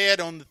for the dead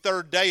on the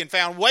third day and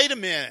found, wait a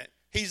minute,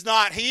 he's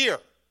not here.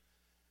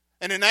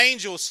 And an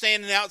angel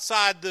standing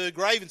outside the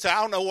grave and said,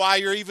 I don't know why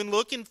you're even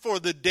looking for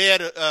the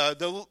dead,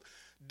 the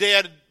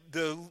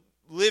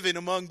living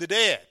among the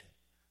dead.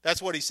 That's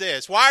what he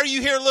says. Why are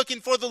you here looking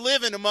for the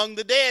living among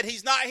the dead?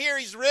 He's not here.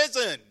 He's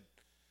risen.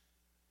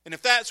 And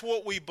if that's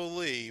what we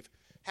believe,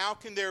 how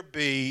can there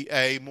be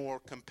a more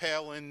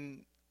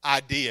compelling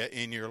idea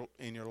in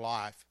your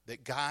life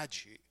that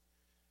guides you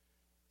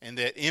and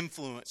that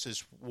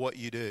influences what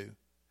you do?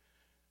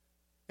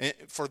 And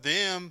for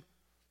them,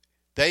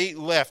 they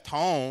left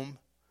home,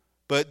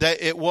 but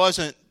it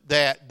wasn't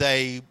that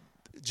they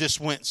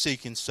just went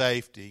seeking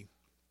safety,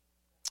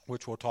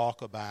 which we'll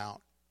talk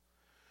about.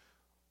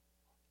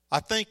 I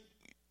think,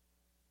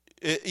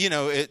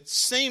 it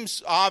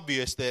seems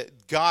obvious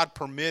that God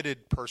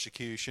permitted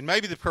persecution.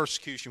 Maybe the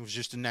persecution was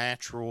just a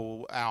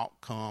natural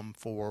outcome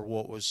for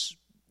what was,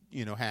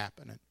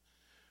 happening.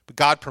 But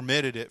God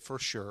permitted it for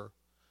sure.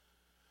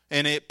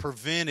 And it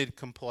prevented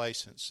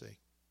complacency.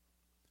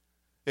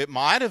 It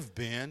might have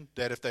been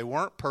that if they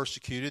weren't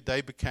persecuted,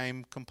 they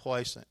became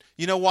complacent.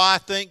 You know why I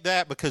think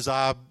that? Because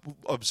I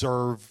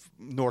observe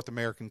North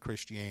American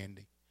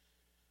Christianity,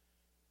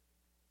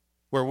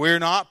 where we're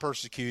not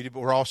persecuted,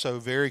 but we're also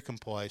very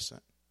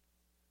complacent,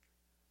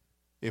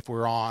 if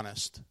we're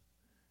honest.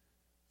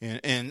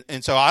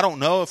 And so I don't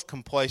know if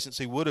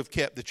complacency would have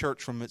kept the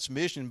church from its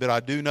mission, but I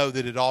do know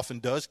that it often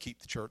does keep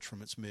the church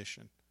from its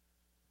mission.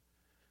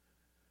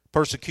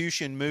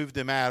 Persecution moved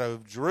them out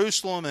of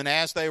Jerusalem, and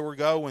as they were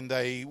going,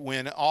 they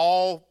went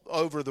all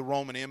over the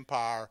Roman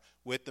Empire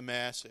with the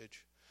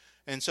message.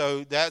 And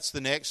so that's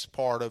the next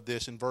part of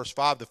this. In verse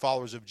 5, the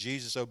followers of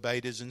Jesus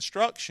obeyed his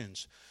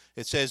instructions.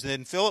 It says,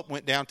 then Philip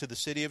went down to the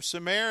city of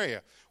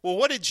Samaria. Well,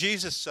 what did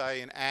Jesus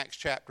say in Acts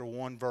chapter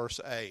 1,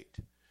 verse 8?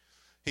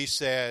 He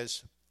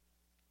says,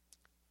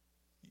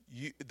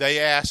 they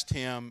asked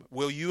him,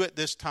 will you at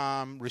this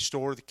time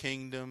restore the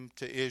kingdom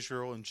to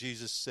Israel? And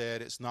Jesus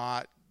said, it's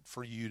not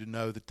for you to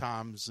know the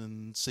times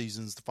and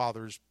seasons the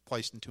Father has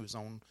placed into his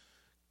own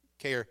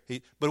care.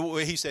 He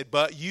said,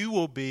 but you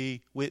will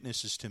be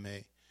witnesses to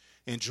me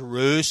in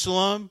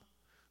Jerusalem,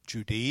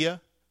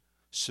 Judea,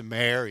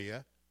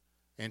 Samaria,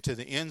 and to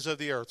the ends of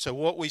the earth. So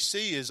what we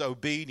see is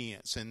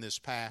obedience in this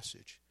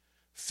passage.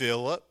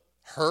 Philip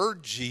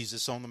heard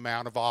Jesus on the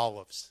Mount of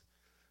Olives.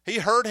 He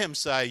heard him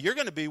say, you're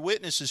going to be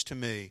witnesses to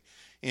me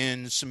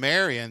in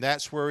Samaria. And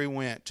that's where he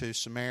went, to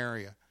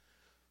Samaria,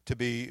 to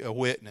be a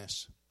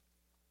witness.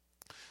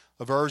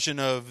 A version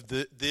of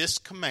this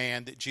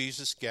command that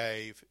Jesus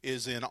gave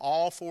is in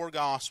all four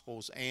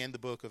Gospels and the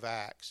book of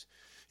Acts.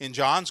 In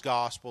John's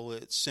Gospel,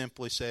 it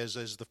simply says,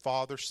 as the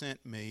Father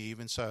sent me,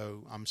 even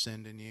so I'm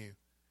sending you.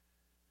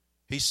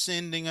 He's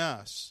sending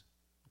us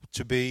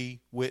to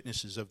be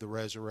witnesses of the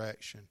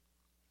resurrection.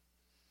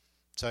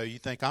 So you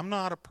think, I'm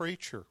not a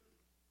preacher.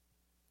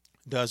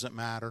 Doesn't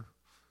matter.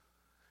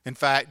 In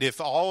fact,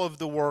 if all of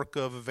the work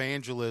of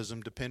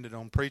evangelism depended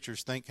on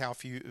preachers, think how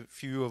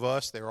few of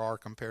us there are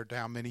compared to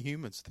how many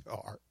humans there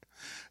are.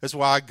 That's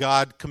why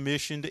God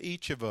commissioned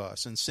each of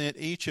us and sent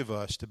each of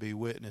us to be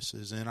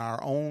witnesses in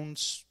our own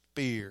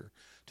sphere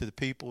to the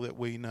people that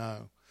we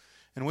know.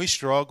 And we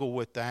struggle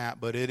with that,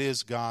 but it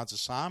is God's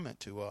assignment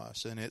to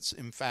us, and it's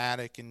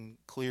emphatic and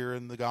clear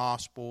in the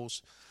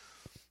Gospels.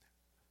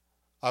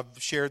 I've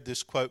shared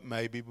this quote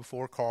maybe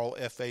before, Carl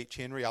F.H.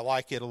 Henry. I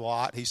like it a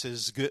lot. He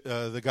says,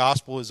 the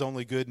gospel is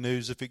only good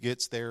news if it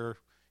gets there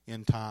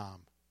in time.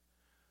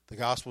 The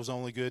gospel is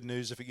only good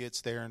news if it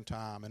gets there in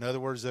time. In other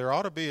words, there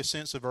ought to be a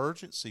sense of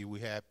urgency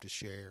we have to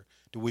share.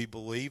 Do we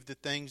believe the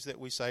things that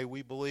we say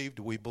we believe?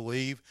 Do we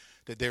believe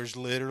that there's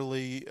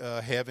literally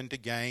a heaven to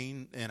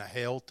gain and a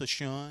hell to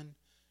shun?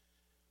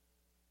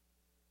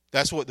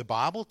 That's what the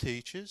Bible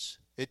teaches.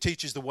 It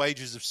teaches the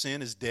wages of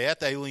sin is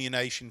death,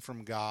 alienation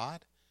from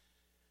God.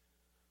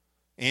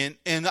 And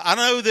I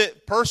know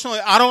that personally,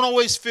 I don't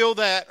always feel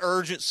that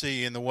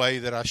urgency in the way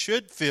that I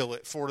should feel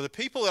it for the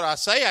people that I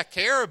say I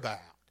care about.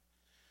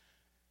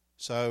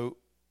 So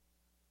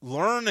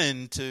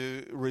learning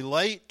to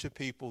relate to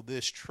people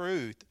this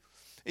truth,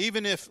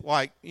 even if,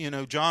 like,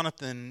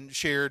 Jonathan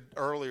shared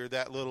earlier,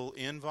 that little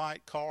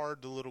invite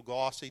card, the little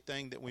glossy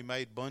thing that we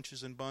made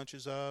bunches and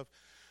bunches of.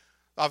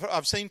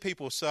 I've seen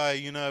people say,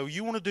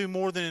 you want to do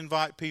more than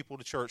invite people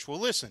to church. Well,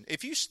 listen,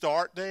 if you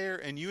start there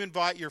and you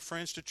invite your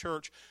friends to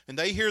church and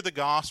they hear the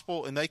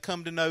gospel and they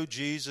come to know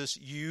Jesus,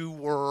 you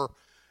were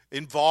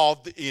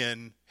involved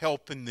in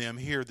helping them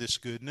hear this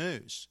good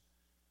news.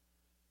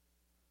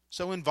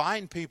 So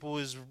inviting people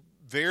is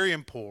very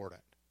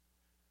important.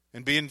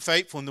 And being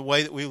faithful in the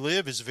way that we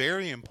live is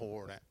very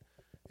important.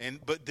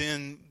 But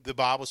then the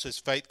Bible says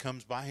faith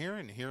comes by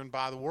hearing, and hearing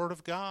by the Word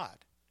of God.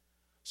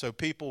 So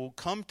people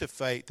come to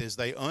faith as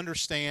they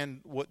understand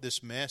what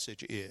this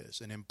message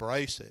is and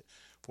embrace it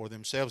for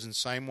themselves in the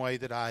same way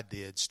that I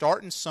did.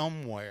 Starting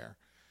somewhere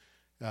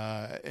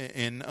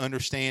and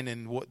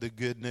understanding what the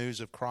good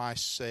news of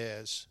Christ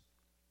says.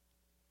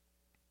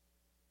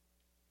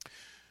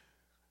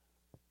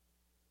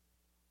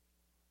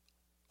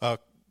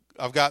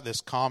 I've got this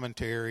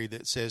commentary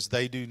that says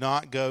they do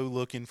not go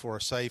looking for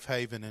a safe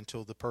haven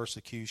until the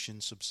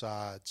persecution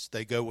subsides.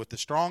 They go with a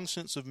strong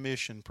sense of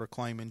mission,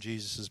 proclaiming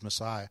Jesus as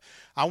Messiah.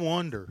 I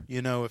wonder,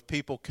 if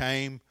people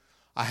came,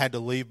 I had to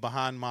leave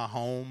behind my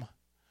home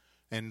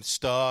and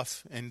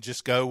stuff and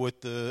just go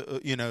with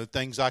the,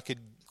 things I could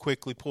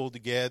quickly pull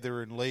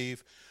together and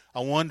leave.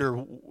 I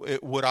wonder,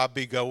 would I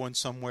be going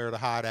somewhere to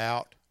hide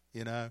out?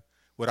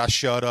 Would I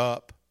shut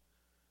up?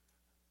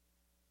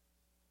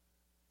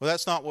 Well,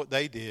 that's not what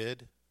they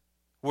did.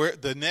 Where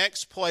the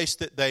next place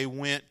that they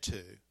went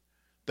to,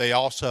 they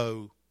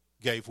also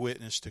gave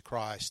witness to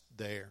Christ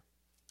there.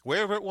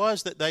 Wherever it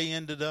was that they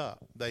ended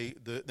up,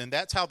 and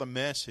that's how the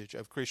message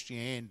of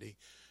Christianity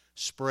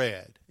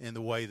spread in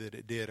the way that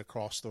it did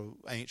across the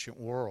ancient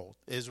world,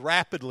 as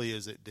rapidly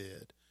as it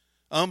did,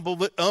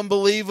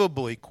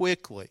 unbelievably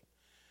quickly.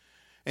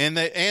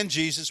 And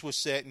Jesus was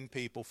setting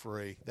people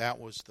free. That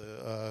was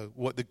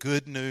what the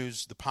good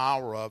news, the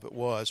power of it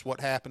was.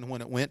 What happened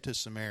when it went to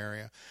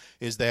Samaria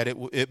is that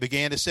it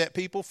began to set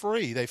people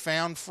free. They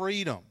found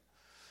freedom.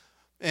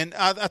 And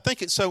I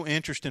think it's so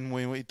interesting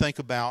when we think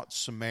about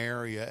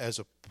Samaria as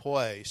a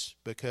place,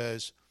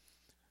 because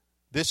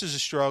this is a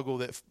struggle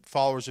that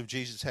followers of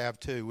Jesus have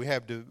too. We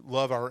have to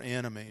love our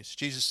enemies.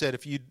 Jesus said,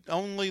 if you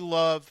only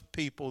love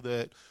people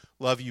that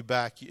love you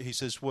back, he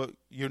says, well,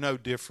 you're no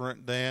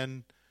different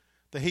than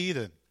the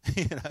heathen.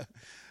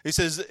 He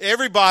says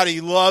everybody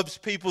loves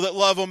people that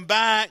love them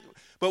back,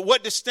 but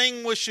what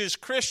distinguishes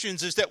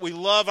Christians is that we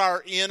love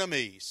our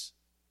enemies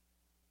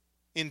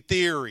in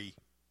theory.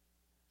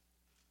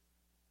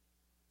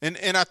 And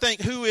I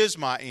think, who is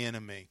my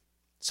enemy?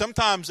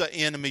 Sometimes the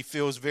enemy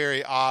feels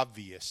very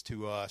obvious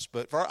to us,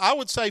 but I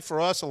would say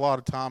for us a lot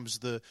of times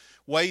the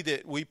way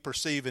that we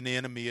perceive an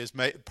enemy is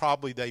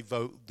probably they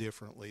vote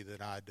differently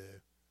than I do.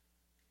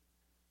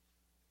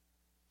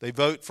 They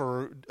vote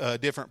for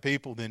different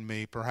people than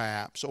me,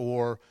 perhaps,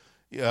 or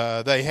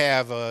they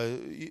have a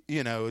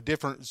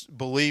different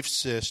belief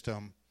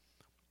system.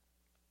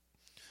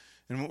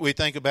 And when we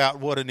think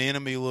about what an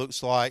enemy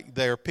looks like,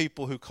 they are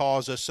people who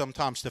cause us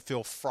sometimes to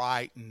feel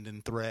frightened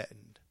and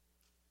threatened.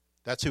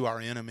 That's who our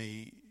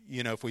enemy,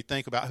 if we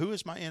think about who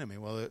is my enemy,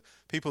 well,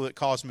 people that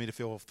cause me to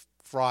feel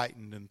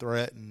frightened and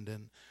threatened,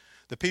 and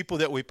the people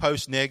that we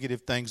post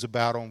negative things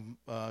about on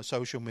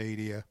social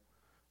media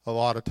a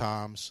lot of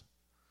times.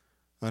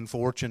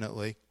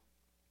 Unfortunately,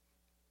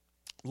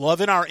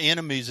 loving our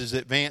enemies is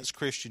advanced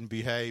Christian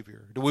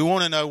behavior. Do we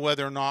want to know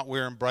whether or not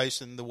we're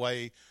embracing the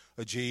way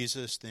of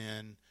Jesus?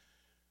 Then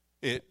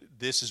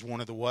this is one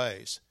of the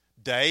ways.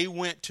 They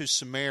went to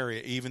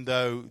Samaria, even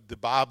though the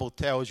Bible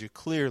tells you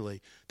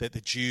clearly that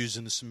the Jews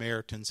and the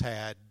Samaritans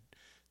had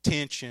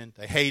tension.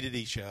 They hated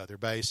each other,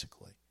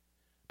 basically.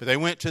 But they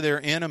went to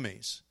their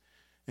enemies.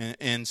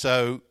 And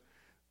so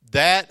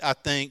that, I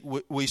think,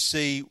 we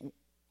see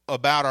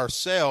about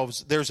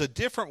ourselves. There's a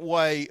different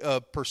way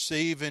of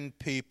perceiving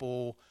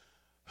people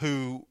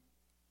who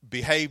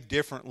behave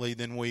differently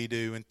than we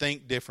do and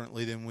think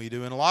differently than we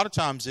do. And a lot of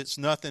times it's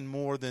nothing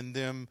more than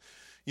them,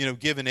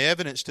 giving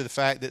evidence to the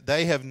fact that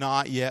they have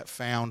not yet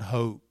found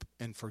hope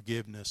and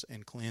forgiveness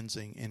and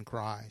cleansing in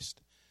Christ.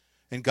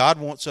 And God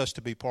wants us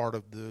to be part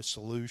of the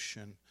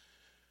solution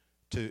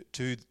to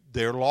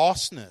their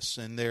lostness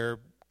and their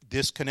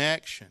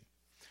disconnection.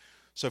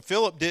 So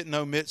Philip didn't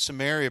omit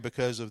Samaria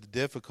because of the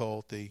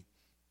difficulty,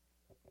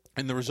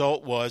 and the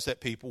result was that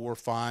people were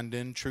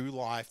finding true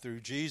life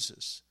through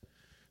Jesus.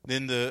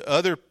 Then the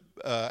other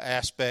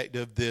aspect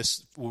of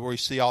this, where we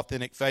see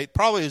authentic faith,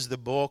 probably is the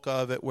bulk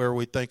of it, where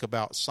we think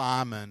about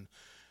Simon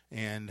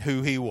and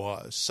who he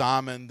was.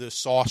 Simon the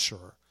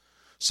sorcerer,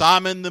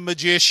 Simon the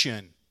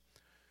magician.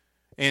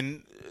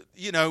 And,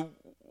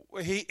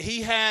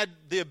 he had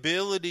the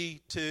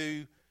ability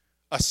to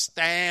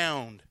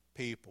astound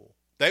people.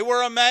 They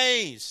were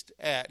amazed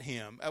at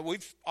him.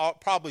 We've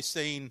probably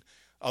seen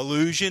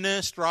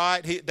illusionists,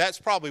 right? That's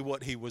probably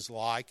what he was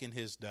like in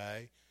his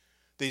day.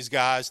 These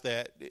guys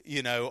that,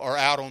 are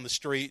out on the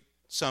street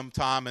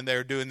sometime and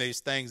they're doing these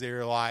things.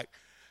 They're like,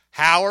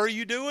 how are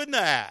you doing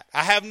that?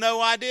 I have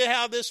no idea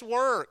how this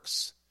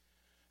works.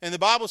 And the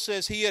Bible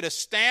says he had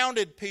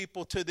astounded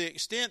people to the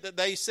extent that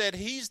they said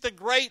he's the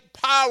great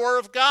power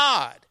of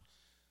God.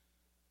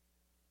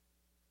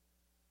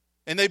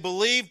 And they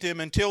believed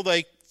him until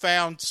they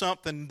found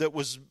something that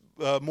was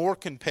more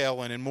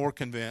compelling and more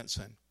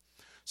convincing.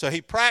 So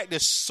he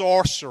practiced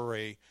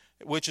sorcery,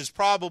 which is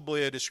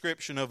probably a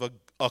description of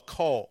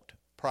occult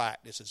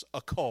practices,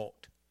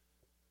 occult,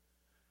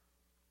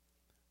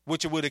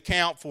 which would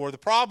account for the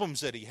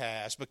problems that he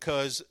has,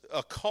 because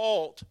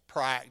occult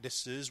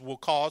practices will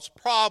cause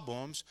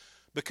problems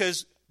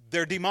because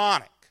they're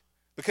demonic,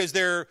 because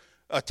they're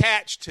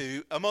attached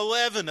to a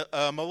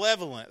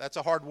malevolent, that's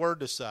a hard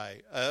word to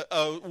say,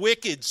 a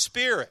wicked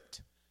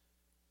spirit.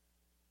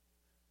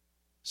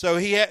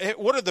 So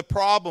what are the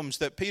problems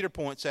that Peter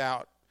points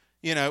out?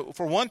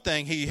 For one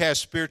thing, he has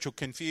spiritual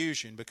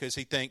confusion because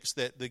he thinks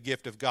that the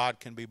gift of God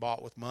can be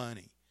bought with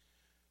money.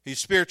 He's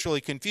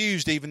spiritually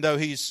confused even though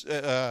he's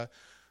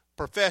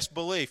professed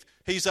belief.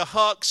 He's a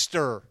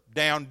huckster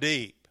down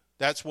deep.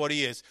 That's what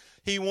he is.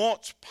 He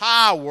wants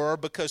power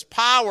because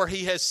power,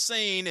 he has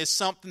seen, is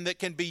something that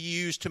can be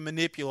used to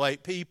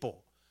manipulate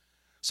people.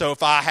 So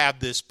if I have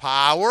this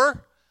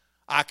power,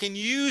 I can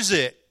use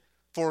it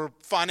for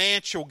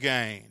financial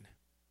gain.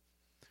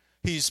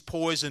 He's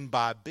poisoned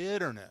by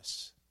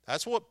bitterness.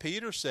 That's what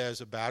Peter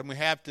says about him. We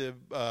have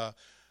to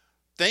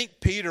think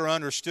Peter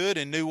understood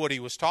and knew what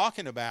he was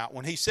talking about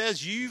when he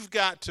says you've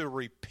got to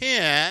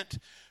repent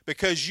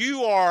because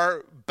you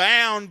are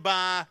bound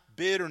by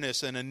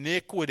bitterness and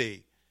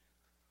iniquity.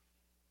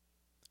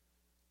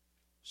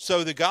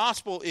 So the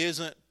gospel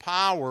isn't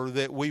power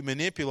that we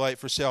manipulate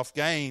for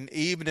self-gain,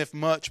 even if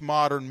much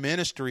modern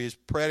ministry is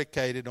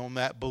predicated on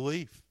that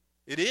belief.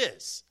 It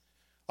is.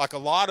 Like a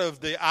lot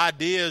of the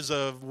ideas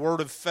of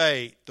word of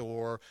faith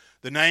or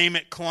the name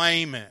it,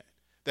 claim it,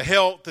 the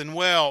health and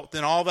wealth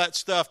and all that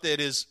stuff that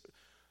is,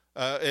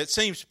 it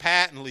seems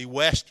patently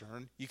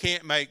Western. You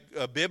can't make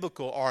a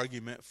biblical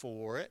argument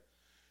for it.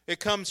 It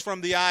comes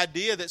from the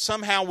idea that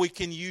somehow we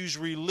can use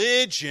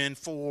religion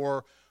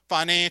for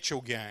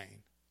financial gain.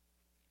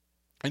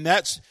 And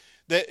that's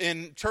that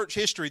in church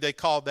history they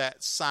call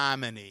that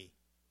simony.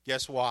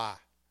 Guess why?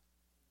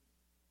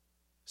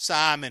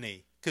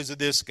 Simony, because of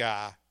this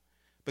guy.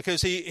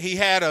 Because he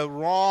had a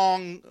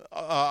wrong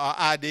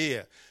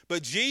idea.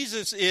 But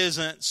Jesus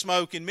isn't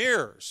smoke and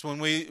mirrors. When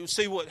we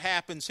see what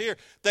happens here,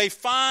 they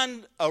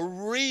find a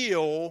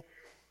real,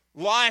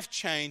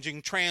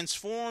 life-changing,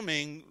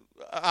 transforming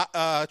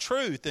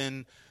truth.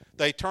 And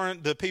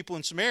the people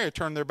in Samaria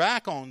turn their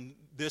back on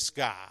this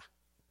guy.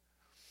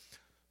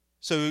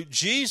 So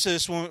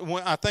Jesus,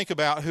 when I think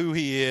about who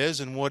he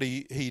is and what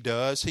he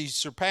does, he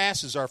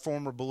surpasses our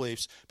former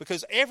beliefs.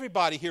 Because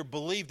everybody here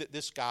believed that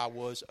this guy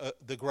was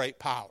the great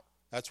power.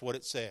 That's what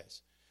it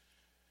says.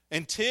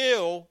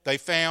 Until they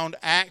found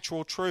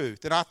actual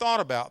truth. And I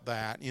thought about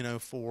that,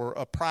 for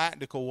a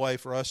practical way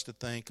for us to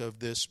think of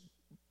this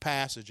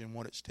passage and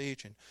what it's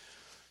teaching.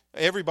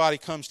 Everybody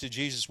comes to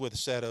Jesus with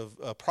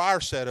a prior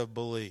set of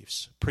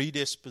beliefs,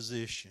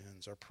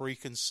 predispositions or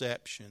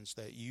preconceptions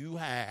that you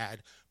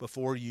had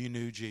before you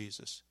knew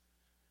Jesus.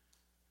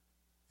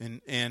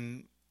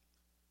 And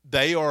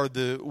they are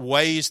the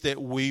ways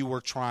that we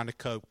were trying to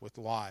cope with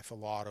life, a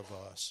lot of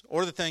us.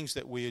 Or the things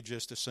that we had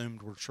just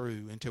assumed were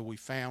true until we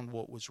found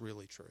what was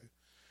really true.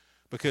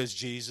 Because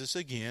Jesus,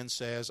 again,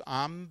 says,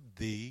 I'm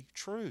the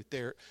truth.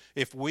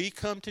 If we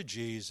come to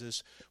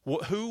Jesus,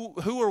 who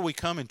are we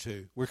coming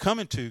to? We're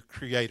coming to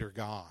Creator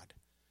God.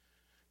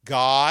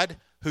 God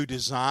who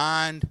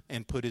designed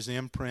and put his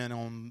imprint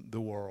on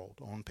the world,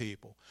 on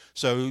people.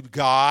 So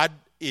God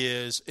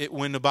is,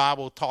 when the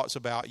Bible talks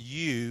about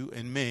you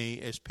and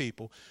me as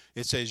people,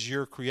 it says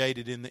you're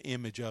created in the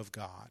image of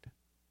God.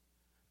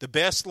 The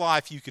best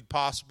life you could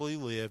possibly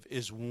live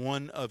is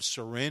one of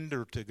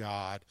surrender to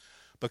God,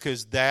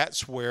 because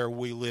that's where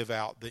we live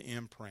out the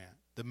imprint,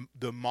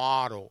 the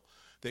model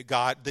that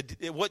God,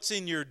 what's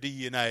in your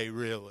DNA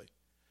really?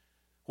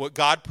 What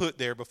God put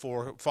there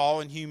before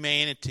fallen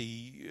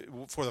humanity,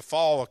 before the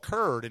fall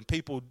occurred and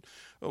people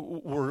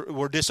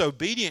were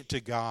disobedient to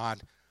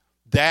God,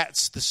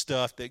 that's the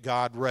stuff that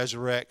God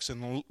resurrects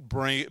and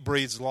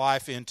breathes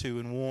life into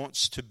and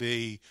wants to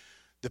be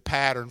the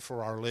pattern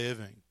for our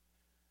living.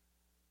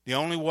 The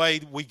only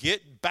way we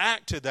get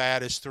back to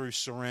that is through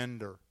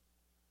surrender.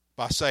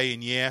 By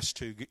saying yes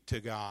to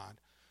God,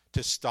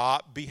 to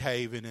stop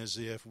behaving as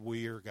if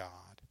we're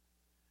God,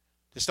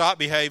 to stop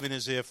behaving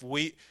as if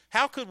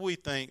how could we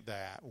think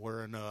that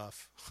we're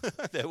enough,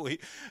 that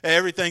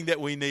everything that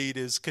we need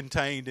is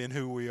contained in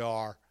who we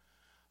are?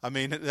 I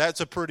mean,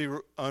 that's a pretty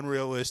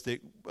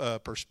unrealistic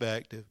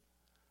perspective.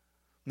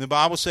 And the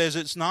Bible says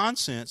it's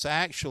nonsense,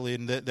 actually,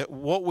 and that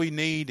what we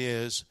need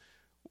is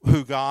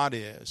who God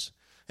is.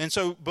 And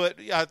so, but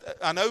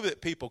I know that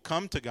people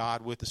come to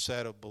God with a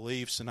set of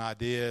beliefs and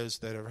ideas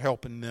that are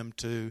helping them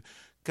to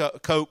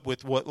cope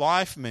with what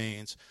life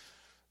means.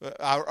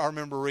 I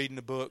remember reading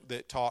a book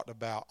that talked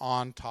about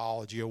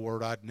ontology, a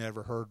word I'd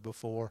never heard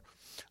before.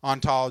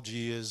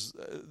 Ontology is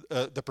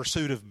the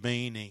pursuit of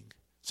meaning.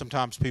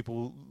 Sometimes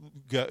people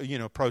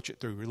approach it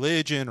through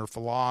religion or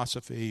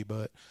philosophy,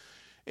 but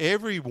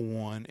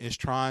everyone is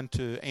trying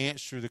to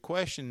answer the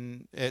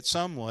question at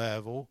some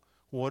level,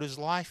 what does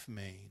life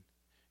mean?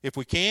 If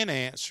we can't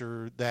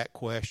answer that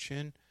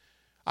question,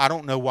 I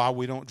don't know why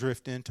we don't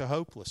drift into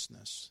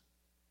hopelessness.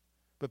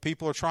 But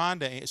people are trying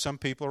to, some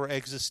people are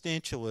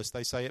existentialists.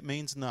 They say it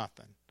means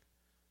nothing.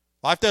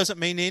 Life doesn't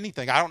mean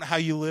anything. I don't know how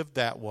you live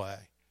that way.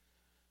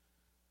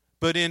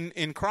 But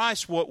in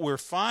Christ, what we're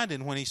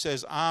finding when he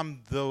says,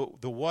 I'm the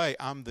way,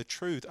 I'm the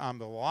truth, I'm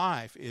the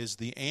life, is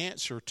the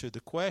answer to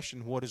the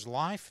question, what does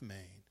life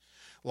mean?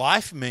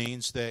 Life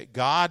means that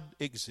God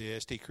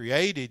exists. He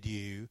created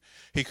you.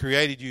 He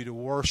created you to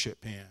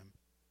worship him.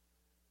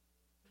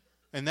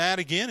 And that,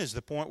 again, is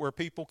the point where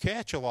people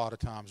catch a lot of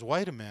times.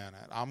 Wait a minute,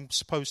 I'm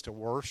supposed to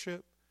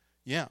worship?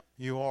 Yeah,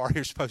 you are.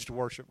 You're supposed to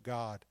worship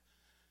God.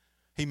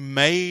 He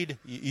made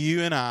you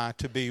and I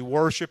to be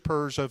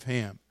worshipers of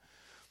him.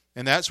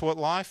 And that's what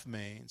life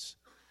means.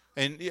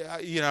 And,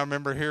 I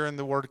remember hearing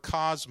the word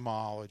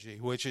cosmology,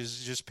 which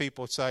is just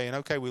people saying,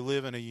 okay, we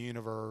live in a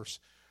universe.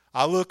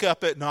 I look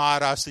up at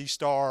night, I see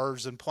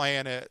stars and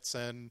planets,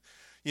 and,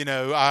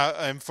 I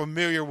am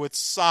familiar with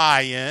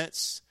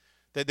science,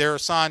 that there are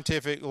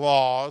scientific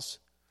laws.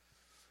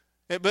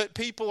 But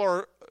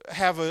people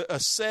have a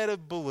set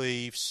of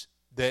beliefs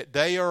that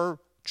they are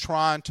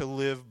trying to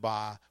live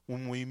by.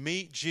 When we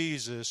meet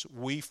Jesus,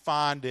 we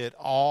find it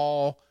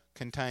all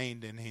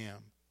contained in him.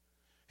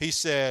 He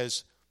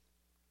says,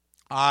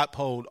 I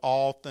uphold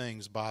all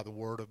things by the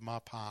word of my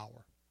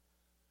power.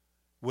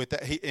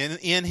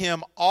 In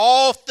him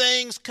all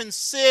things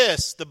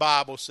consist, the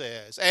Bible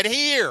says.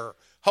 Adhere,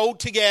 hold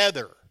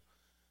together.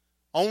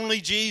 Only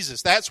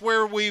Jesus. That's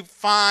where we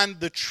find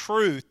the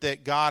truth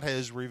that God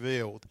has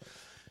revealed.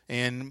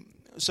 And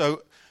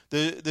so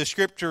the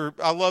scripture,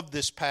 I love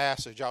this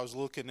passage. I was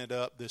looking it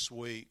up this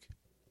week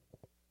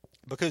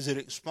because it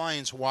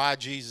explains why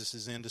Jesus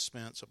is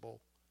indispensable.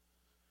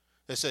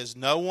 It says,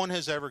 no one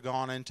has ever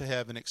gone into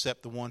heaven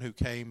except the one who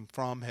came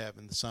from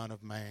heaven, the Son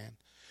of Man.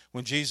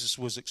 When Jesus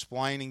was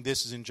explaining,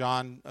 this is in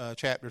John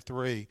chapter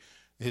 3,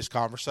 his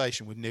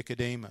conversation with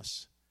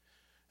Nicodemus.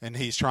 And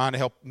he's trying to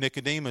help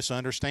Nicodemus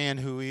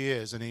understand who he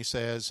is. And he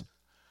says,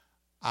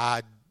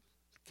 I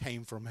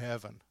came from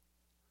heaven.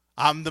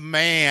 I'm the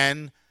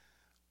man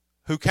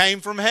who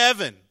came from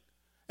heaven.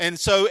 And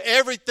so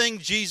everything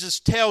Jesus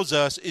tells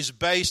us is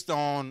based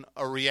on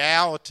a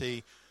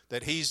reality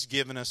that he's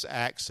given us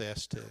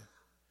access to.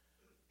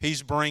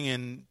 He's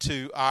bringing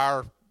to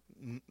our,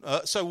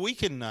 so we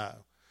can know.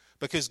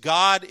 Because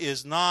God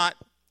is not,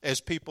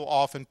 as people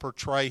often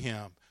portray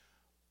him,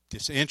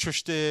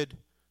 disinterested,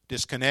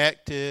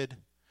 disconnected.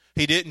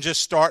 He didn't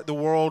just start the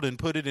world and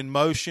put it in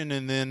motion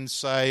and then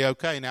say,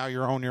 okay, now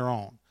you're on your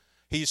own.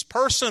 He's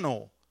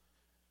personal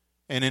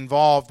and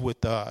involved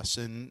with us,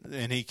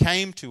 and he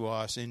came to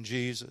us in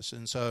Jesus.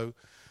 And so,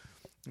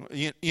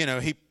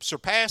 he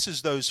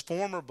surpasses those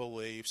former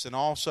beliefs, and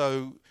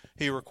also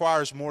he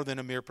requires more than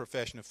a mere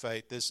profession of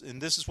faith. This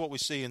is what we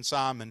see in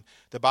Simon.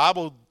 The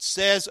Bible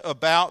says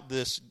about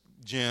this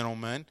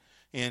gentleman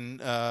in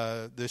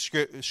the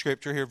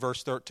scripture here,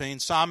 verse 13,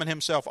 Simon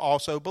himself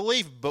also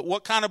believed. But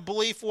what kind of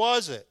belief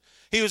was it?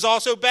 He was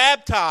also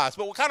baptized.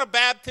 But what kind of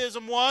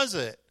baptism was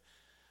it?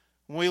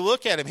 When we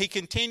look at him, he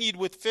continued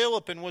with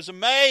Philip and was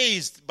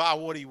amazed by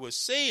what he was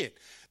seeing.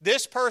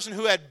 This person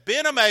who had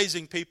been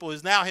amazing people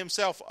is now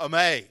himself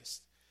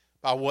amazed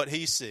by what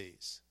he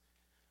sees.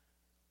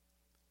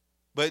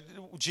 But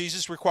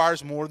Jesus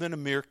requires more than a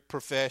mere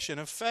profession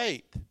of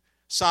faith.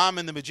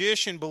 Simon the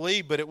magician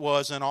believed, but it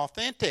wasn't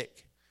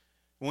authentic.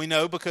 We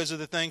know because of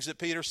the things that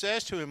Peter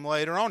says to him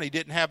later on. He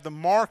didn't have the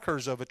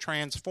markers of a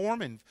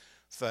transforming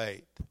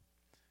faith.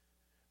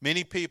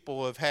 Many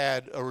people have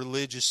had a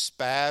religious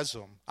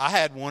spasm. I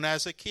had one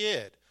as a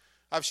kid.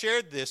 I've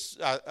shared this,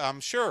 I'm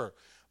sure.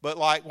 But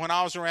like when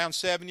I was around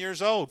 7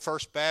 years old,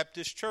 First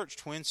Baptist Church,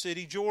 Twin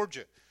City,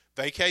 Georgia,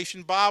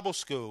 Vacation Bible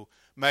School,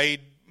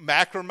 made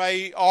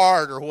macrame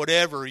art or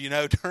whatever,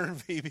 during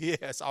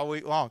VBS all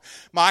week long.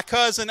 My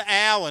cousin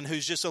Alan,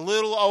 who's just a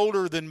little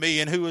older than me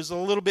and who was a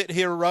little bit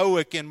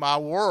heroic in my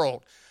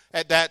world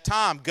at that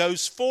time,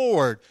 goes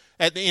forward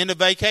at the end of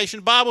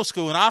Vacation Bible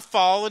School, and I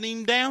followed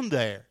him down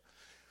there.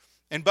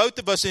 And both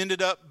of us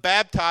ended up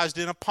baptized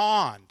in a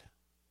pond.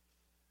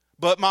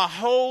 But my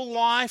whole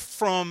life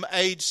from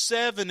age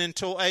 7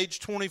 until age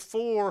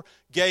 24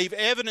 gave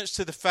evidence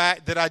to the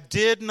fact that I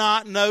did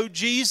not know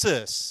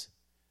Jesus.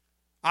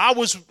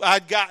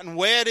 I'd gotten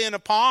wet in a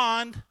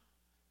pond.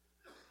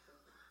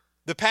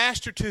 The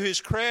pastor, to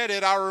his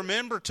credit, I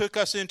remember, took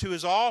us into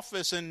his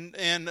office and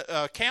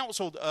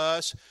counseled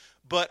us,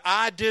 but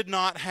I did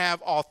not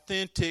have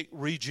authentic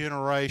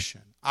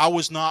regeneration. I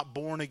was not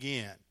born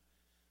again.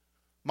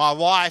 My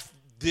life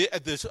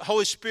the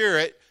Holy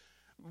Spirit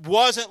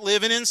wasn't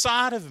living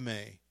inside of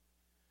me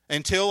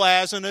until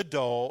as an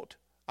adult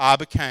I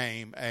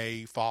became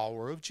a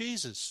follower of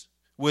Jesus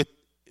with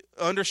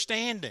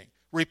understanding,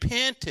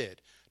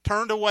 repented,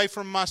 turned away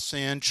from my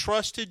sin,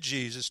 trusted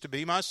Jesus to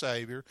be my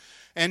Savior,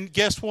 and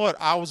guess what?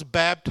 I was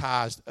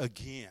baptized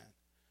again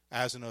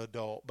as an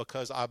adult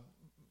because I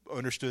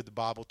understood the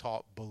Bible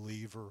taught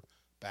believer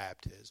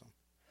baptism.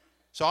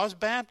 So I was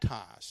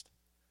baptized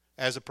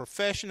as a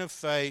profession of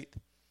faith,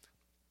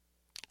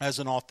 as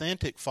an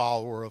authentic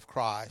follower of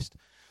Christ.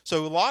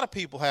 So a lot of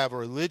people have a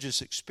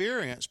religious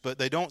experience, but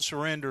they don't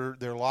surrender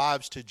their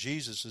lives to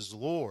Jesus as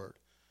Lord.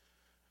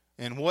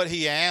 And what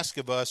he asks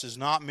of us is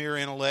not mere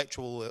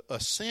intellectual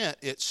assent,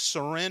 it's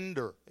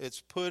surrender.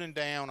 It's laying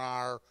down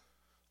our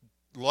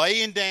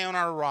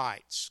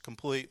rights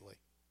completely.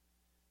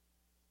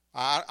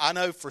 I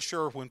know for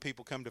sure when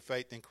people come to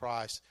faith in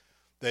Christ,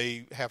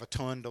 they have a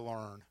ton to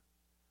learn.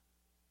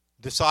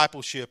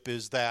 Discipleship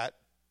is that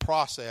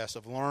process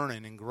of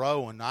learning and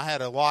growing. I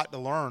had a lot to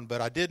learn,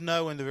 but I did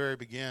know in the very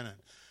beginning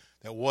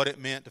that what it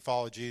meant to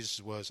follow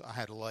Jesus was I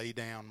had to lay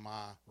down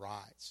my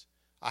rights.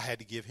 I had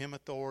to give him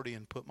authority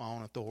and put my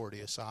own authority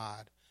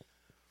aside.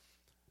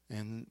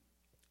 And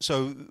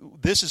so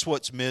this is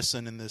what's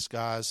missing in this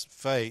guy's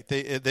faith.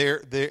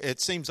 It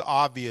seems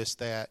obvious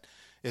that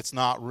it's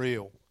not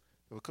real,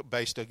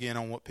 based again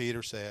on what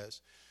Peter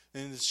says.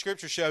 And the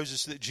Scripture shows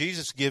us that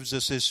Jesus gives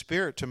us his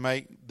Spirit to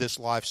make this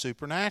life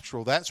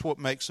supernatural. That's what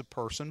makes a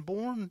person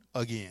born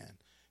again,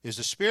 is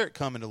the Spirit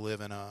coming to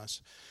live in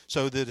us.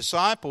 So the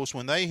disciples,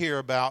 when they hear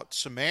about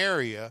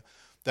Samaria,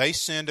 they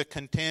send a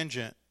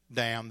contingent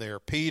down there.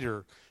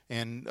 Peter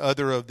and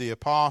other of the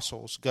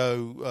apostles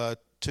go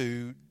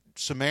to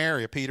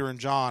Samaria, Peter and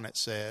John, it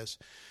says.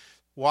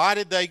 Why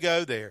did they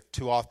go there?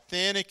 To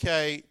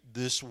authenticate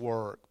this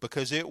work,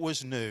 because it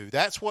was new.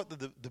 That's what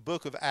the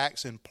book of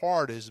Acts in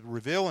part is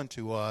revealing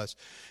to us,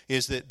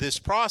 is that this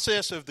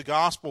process of the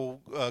gospel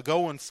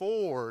going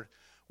forward,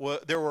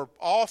 there were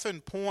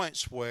often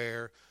points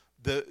where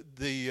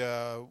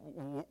the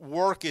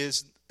work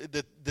is,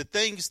 the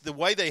things, the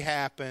way they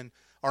happen,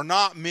 are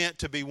not meant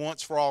to be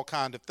once for all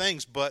kind of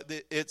things, but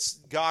it's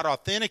God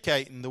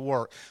authenticating the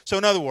work. So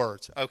in other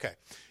words, okay,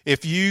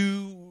 if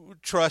you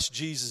trust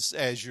Jesus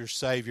as your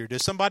Savior,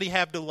 does somebody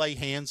have to lay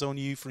hands on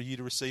you for you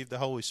to receive the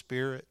Holy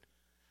Spirit?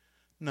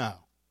 No.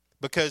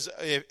 Because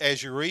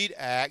as you read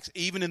Acts,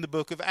 even in the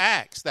book of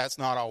Acts, that's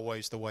not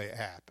always the way it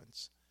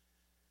happens.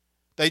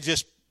 They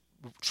just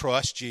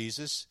trust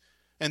Jesus,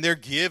 and they're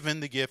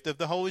given the gift of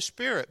the Holy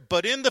Spirit.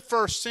 But in the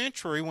first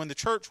century, when the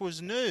church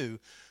was new,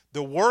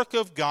 the work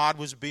of God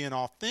was being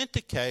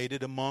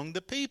authenticated among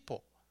the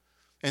people.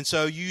 And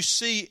so you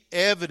see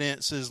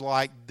evidences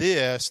like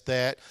this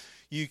that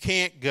you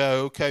can't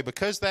go, okay,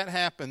 because that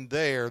happened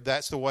there,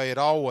 that's the way it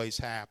always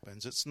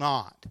happens. It's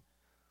not.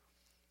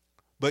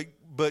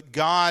 But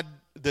God,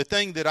 the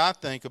thing that I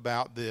think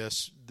about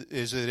this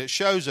is that it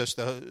shows us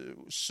the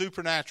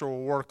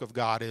supernatural work of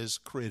God is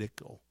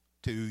critical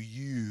to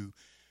you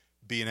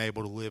being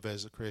able to live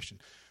as a Christian.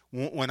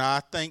 When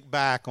I think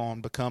back on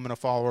becoming a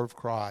follower of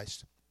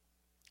Christ,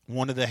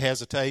 one of the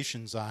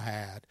hesitations I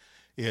had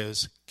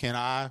is, can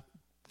I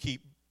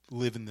keep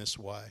living this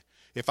way?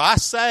 If I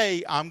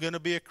say I'm going to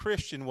be a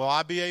Christian, will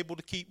I be able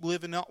to keep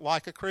living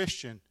like a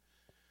Christian?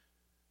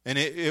 And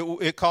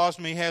it caused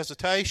me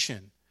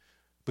hesitation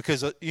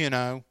because,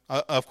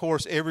 of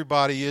course,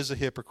 everybody is a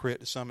hypocrite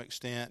to some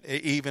extent.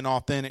 Even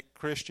authentic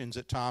Christians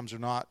at times are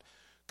not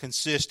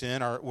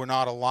consistent, or we're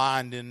not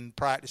aligned in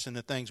practicing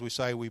the things we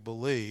say we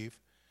believe.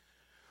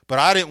 But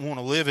I didn't want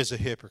to live as a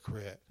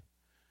hypocrite.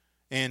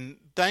 And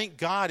thank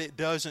God it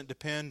doesn't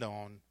depend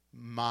on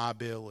my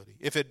ability.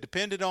 If it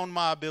depended on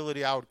my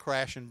ability, I would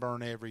crash and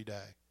burn every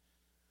day.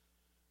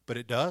 But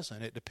it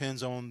doesn't. It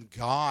depends on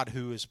God,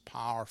 who is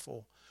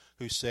powerful,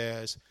 who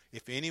says,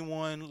 if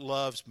anyone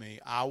loves me,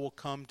 I will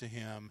come to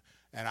him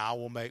and I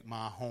will make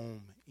my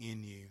home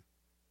in you.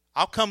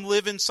 I'll come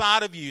live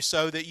inside of you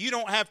so that you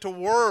don't have to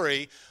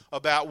worry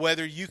about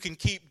whether you can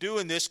keep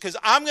doing this, because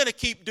I'm going to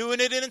keep doing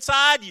it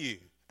inside you.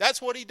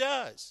 That's what he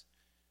does.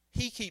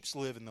 He keeps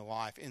living the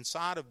life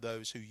inside of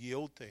those who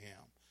yield to him.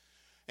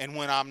 And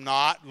when I'm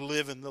not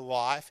living the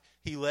life,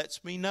 he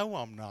lets me know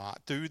I'm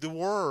not through the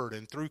Word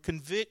and through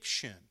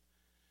conviction.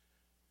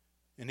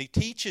 And he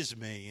teaches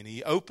me, and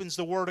he opens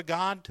the Word of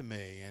God to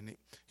me, and it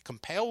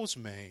compels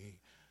me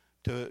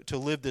to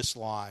live this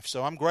life.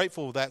 So I'm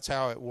grateful that's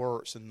how it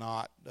works, and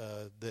not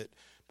that,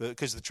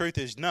 because the truth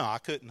is, no, I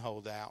couldn't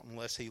hold out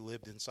unless he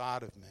lived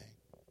inside of me.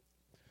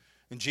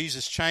 And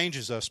Jesus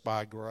changes us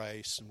by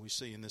grace, and we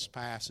see in this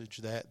passage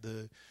that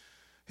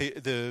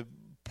the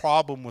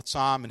problem with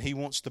Simon, he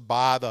wants to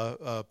buy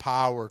the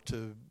power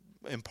to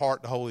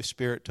impart the Holy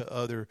Spirit to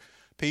other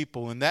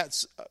people, and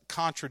that's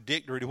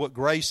contradictory to what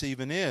grace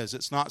even is.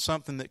 It's not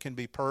something that can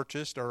be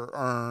purchased or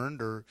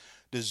earned or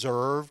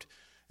deserved,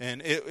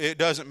 and it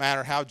doesn't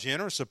matter how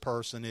generous a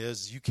person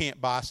is, you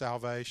can't buy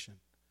salvation.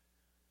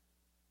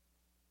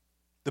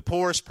 The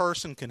poorest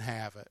person can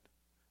have it.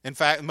 In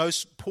fact, the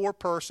most poor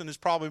person is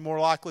probably more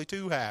likely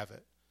to have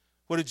it.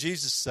 What did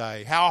Jesus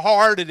say? How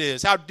hard it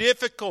is, how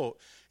difficult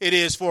it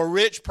is for a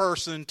rich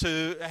person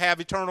to have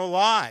eternal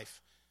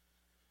life.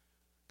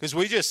 Because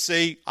we just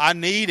see, I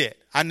need it.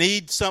 I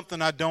need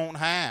something I don't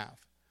have.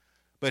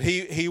 But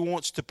he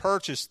wants to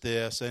purchase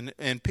this,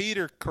 and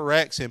Peter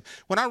corrects him.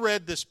 When I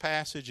read this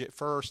passage at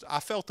first,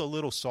 I felt a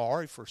little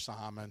sorry for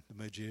Simon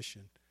the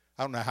magician.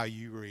 I don't know how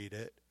you read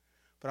it.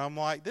 But I'm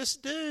like, this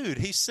dude,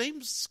 he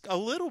seems a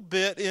little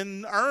bit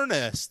in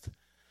earnest.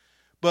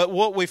 But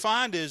what we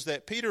find is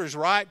that Peter is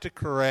right to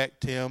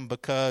correct him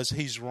because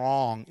he's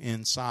wrong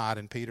inside,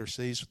 and Peter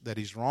sees that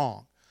he's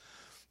wrong.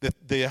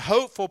 The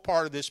hopeful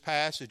part of this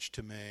passage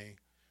to me,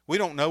 we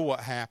don't know what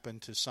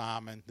happened to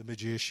Simon the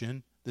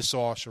magician, the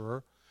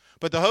sorcerer.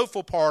 But the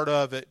hopeful part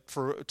of it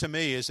to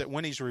me is that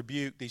when he's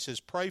rebuked, he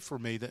says, pray for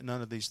me that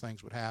none of these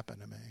things would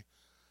happen to me.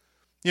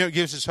 You know, it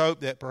gives us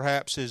hope that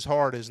perhaps his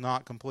heart is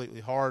not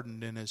completely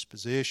hardened in his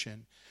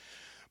position.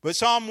 But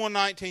Psalm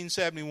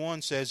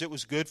 119:71 says, it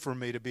was good for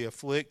me to be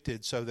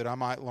afflicted so that I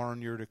might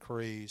learn your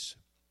decrees.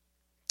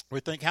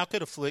 We think, how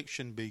could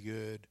affliction be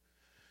good?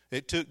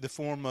 It took the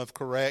form of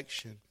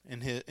correction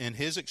in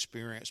his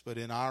experience, but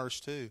in ours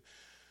too.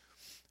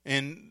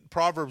 And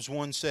Proverbs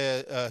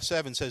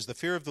 1:7 says, the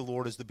fear of the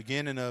Lord is the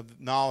beginning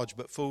of knowledge,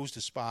 but fools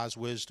despise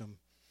wisdom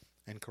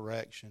and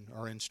correction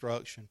or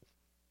instruction.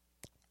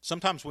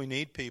 Sometimes we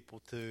need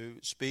people to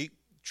speak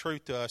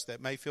truth to us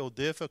that may feel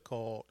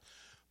difficult,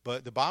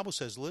 but the Bible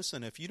says,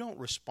 listen, if you don't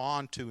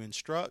respond to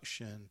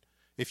instruction,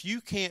 if you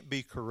can't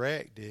be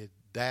corrected,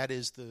 that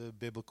is the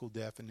biblical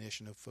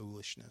definition of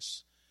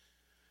foolishness.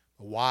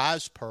 A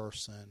wise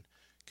person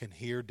can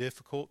hear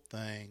difficult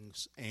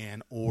things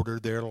and order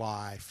their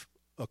life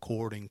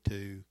according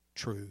to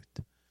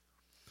truth.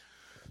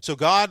 So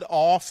God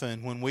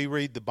often, when we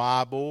read the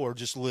Bible or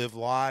just live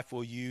life,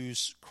 will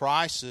use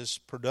crisis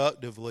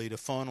productively to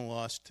funnel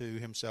us to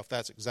Himself.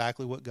 That's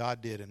exactly what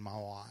God did in my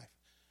life.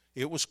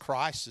 It was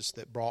crisis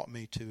that brought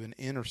me to an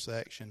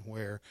intersection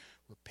where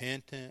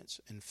repentance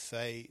and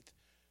faith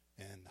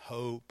and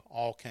hope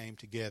all came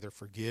together,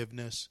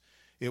 forgiveness.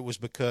 It was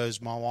because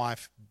my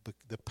life,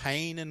 the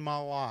pain in my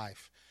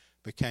life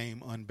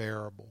became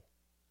unbearable.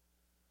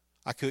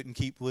 I couldn't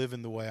keep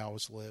living the way I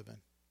was living.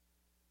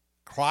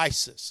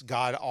 Crisis,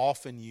 God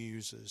often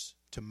uses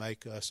to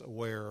make us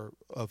aware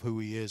of who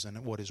He is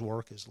and what His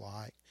work is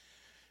like.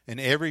 And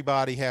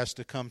everybody has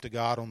to come to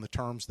God on the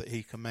terms that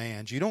He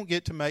commands. You don't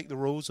get to make the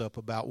rules up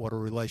about what a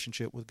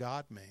relationship with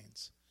God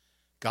means.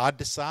 God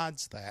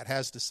decides that,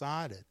 has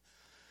decided.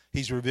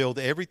 He's revealed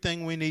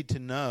everything we need to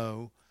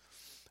know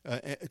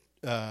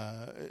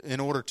in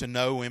order to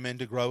know Him and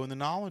to grow in the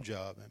knowledge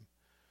of Him.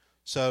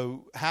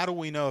 So how do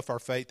we know if our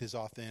faith is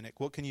authentic?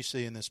 What can you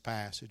see in this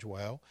passage?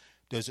 Well,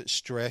 does it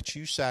stretch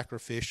you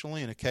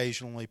sacrificially and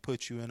occasionally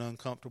put you in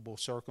uncomfortable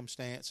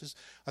circumstances?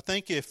 I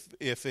think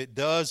if it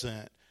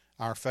doesn't,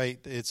 our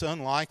faith, it's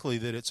unlikely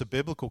that it's a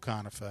biblical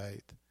kind of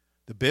faith.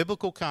 The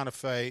biblical kind of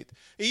faith,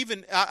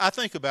 even I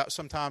think about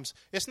sometimes,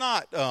 it's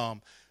not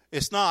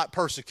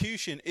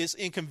persecution, it's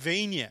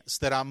inconvenience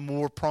that I'm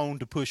more prone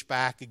to push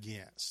back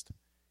against.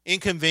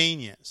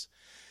 Inconvenience.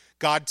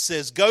 God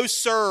says, go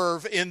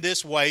serve in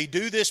this way,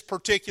 do this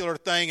particular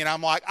thing, and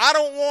I'm like, I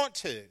don't want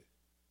to.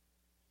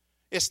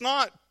 It's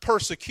not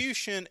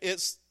persecution,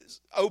 it's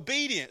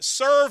obedience,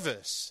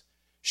 service,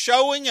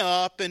 showing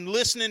up and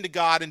listening to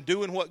God and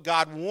doing what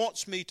God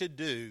wants me to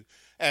do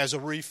as a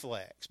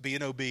reflex,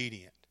 being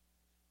obedient.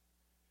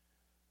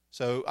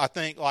 So I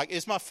think, like,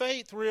 is my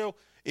faith real?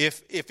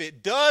 If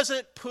it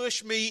doesn't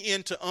push me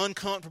into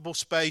uncomfortable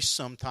space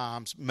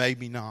sometimes,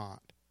 maybe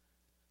not.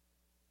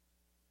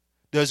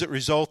 Does it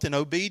result in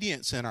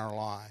obedience in our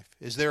life?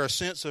 Is there a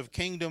sense of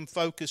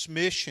kingdom-focused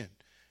mission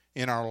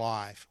in our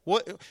life?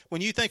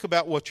 When you think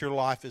about what your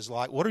life is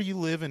like, what are you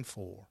living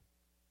for?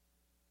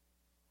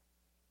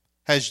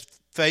 Has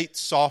faith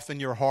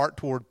softened your heart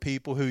toward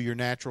people who your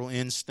natural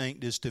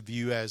instinct is to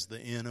view as the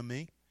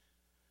enemy?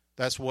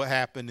 That's what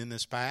happened in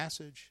this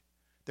passage.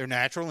 Their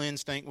natural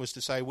instinct was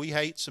to say, we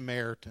hate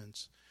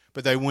Samaritans,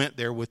 but they went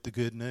there with the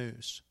good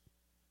news.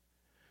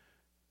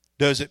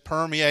 Does it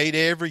permeate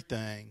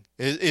everything?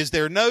 Is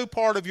there no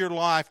part of your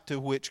life to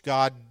which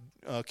God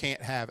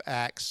can't have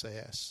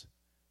access?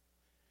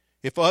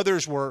 If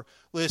others were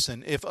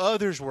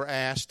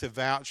asked to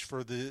vouch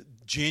for the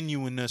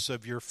genuineness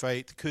of your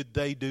faith, could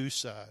they do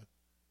so?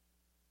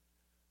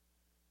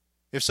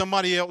 If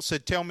somebody else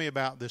said, tell me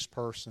about this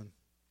person,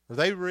 are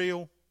they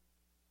real?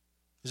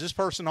 Is this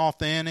person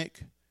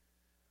authentic?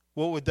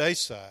 What would they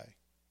say?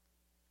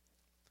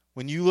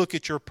 When you look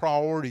at your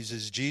priorities,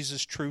 is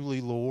Jesus truly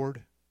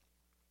Lord?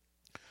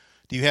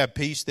 Do you have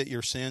peace that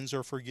your sins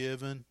are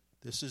forgiven?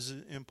 This is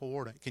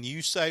important. Can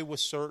you say with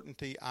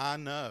certainty, I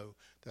know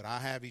that I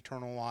have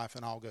eternal life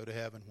and I'll go to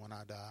heaven when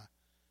I die?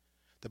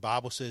 The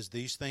Bible says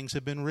these things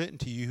have been written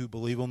to you who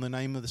believe on the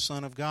name of the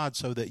Son of God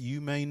so that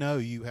you may know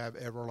you have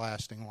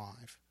everlasting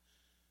life.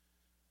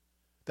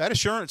 That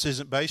assurance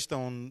isn't based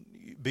on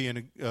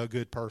being a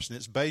good person.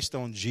 It's based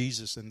on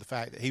Jesus and the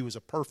fact that He was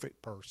a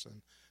perfect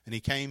person and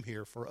He came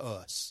here for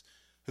us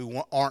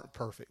who aren't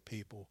perfect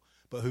people.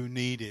 but who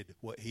needed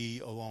what he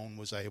alone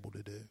was able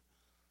to do.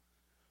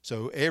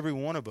 So every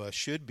one of us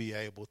should be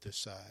able to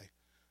say,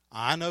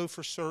 I know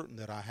for certain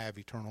that I have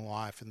eternal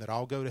life and that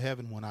I'll go to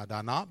heaven when I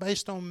die. Not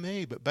based on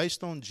me, but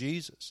based on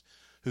Jesus,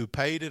 who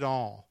paid it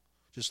all,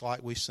 just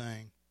like we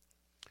sing.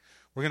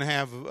 We're going to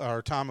have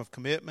our time of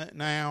commitment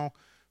now.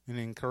 And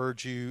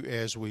encourage you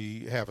as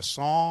we have a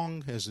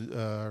song, as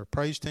our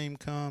praise team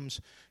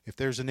comes. If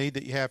there's a need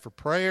that you have for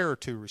prayer or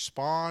to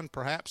respond,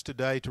 perhaps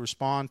today to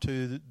respond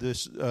to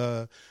this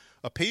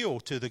appeal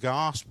to the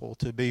gospel,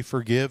 to be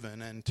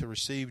forgiven and to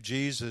receive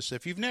Jesus.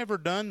 If you've never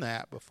done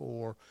that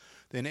before,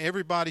 then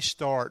everybody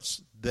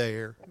starts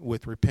there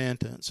with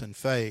repentance and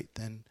faith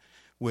and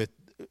with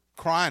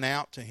crying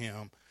out to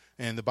Him.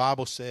 And the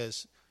Bible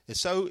says,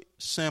 it's so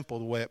simple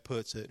the way it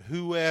puts it,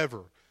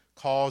 whoever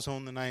calls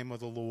on the name of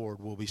the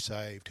Lord will be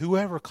saved.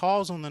 Whoever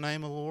calls on the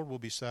name of the Lord will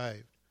be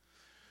saved.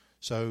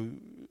 So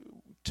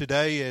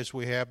today, as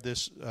we have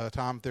this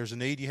time, if there's a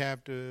need you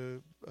have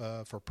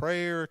for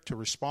prayer, to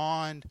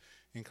respond,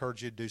 I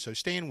encourage you to do so.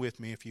 Stand with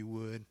me if you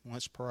would.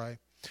 Let's pray.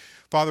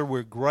 Father,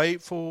 we're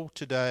grateful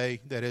today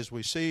that as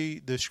we see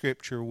the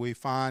Scripture, we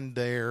find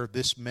there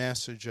this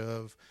message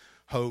of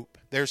hope.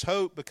 There's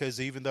hope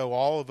because even though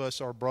all of us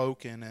are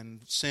broken and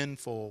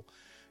sinful,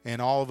 and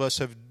all of us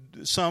have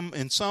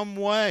in some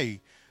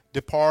way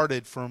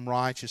departed from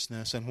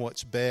righteousness and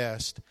what's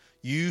best,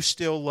 you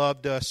still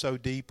loved us so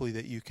deeply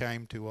that you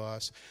came to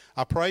us.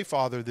 I pray,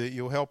 Father, that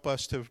you'll help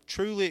us to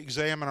truly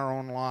examine our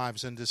own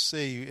lives and to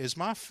see, is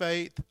my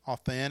faith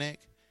authentic?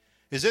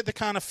 Is it the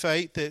kind of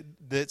faith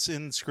that's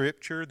in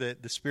Scripture,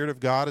 that the Spirit of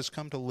God has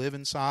come to live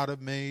inside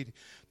of me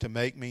to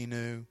make me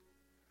new?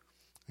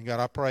 And God,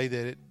 I pray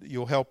that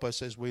you'll help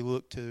us as we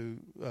look to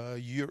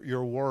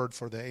your word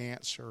for the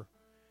answer.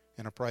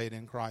 And I pray it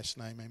in Christ's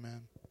name,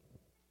 amen.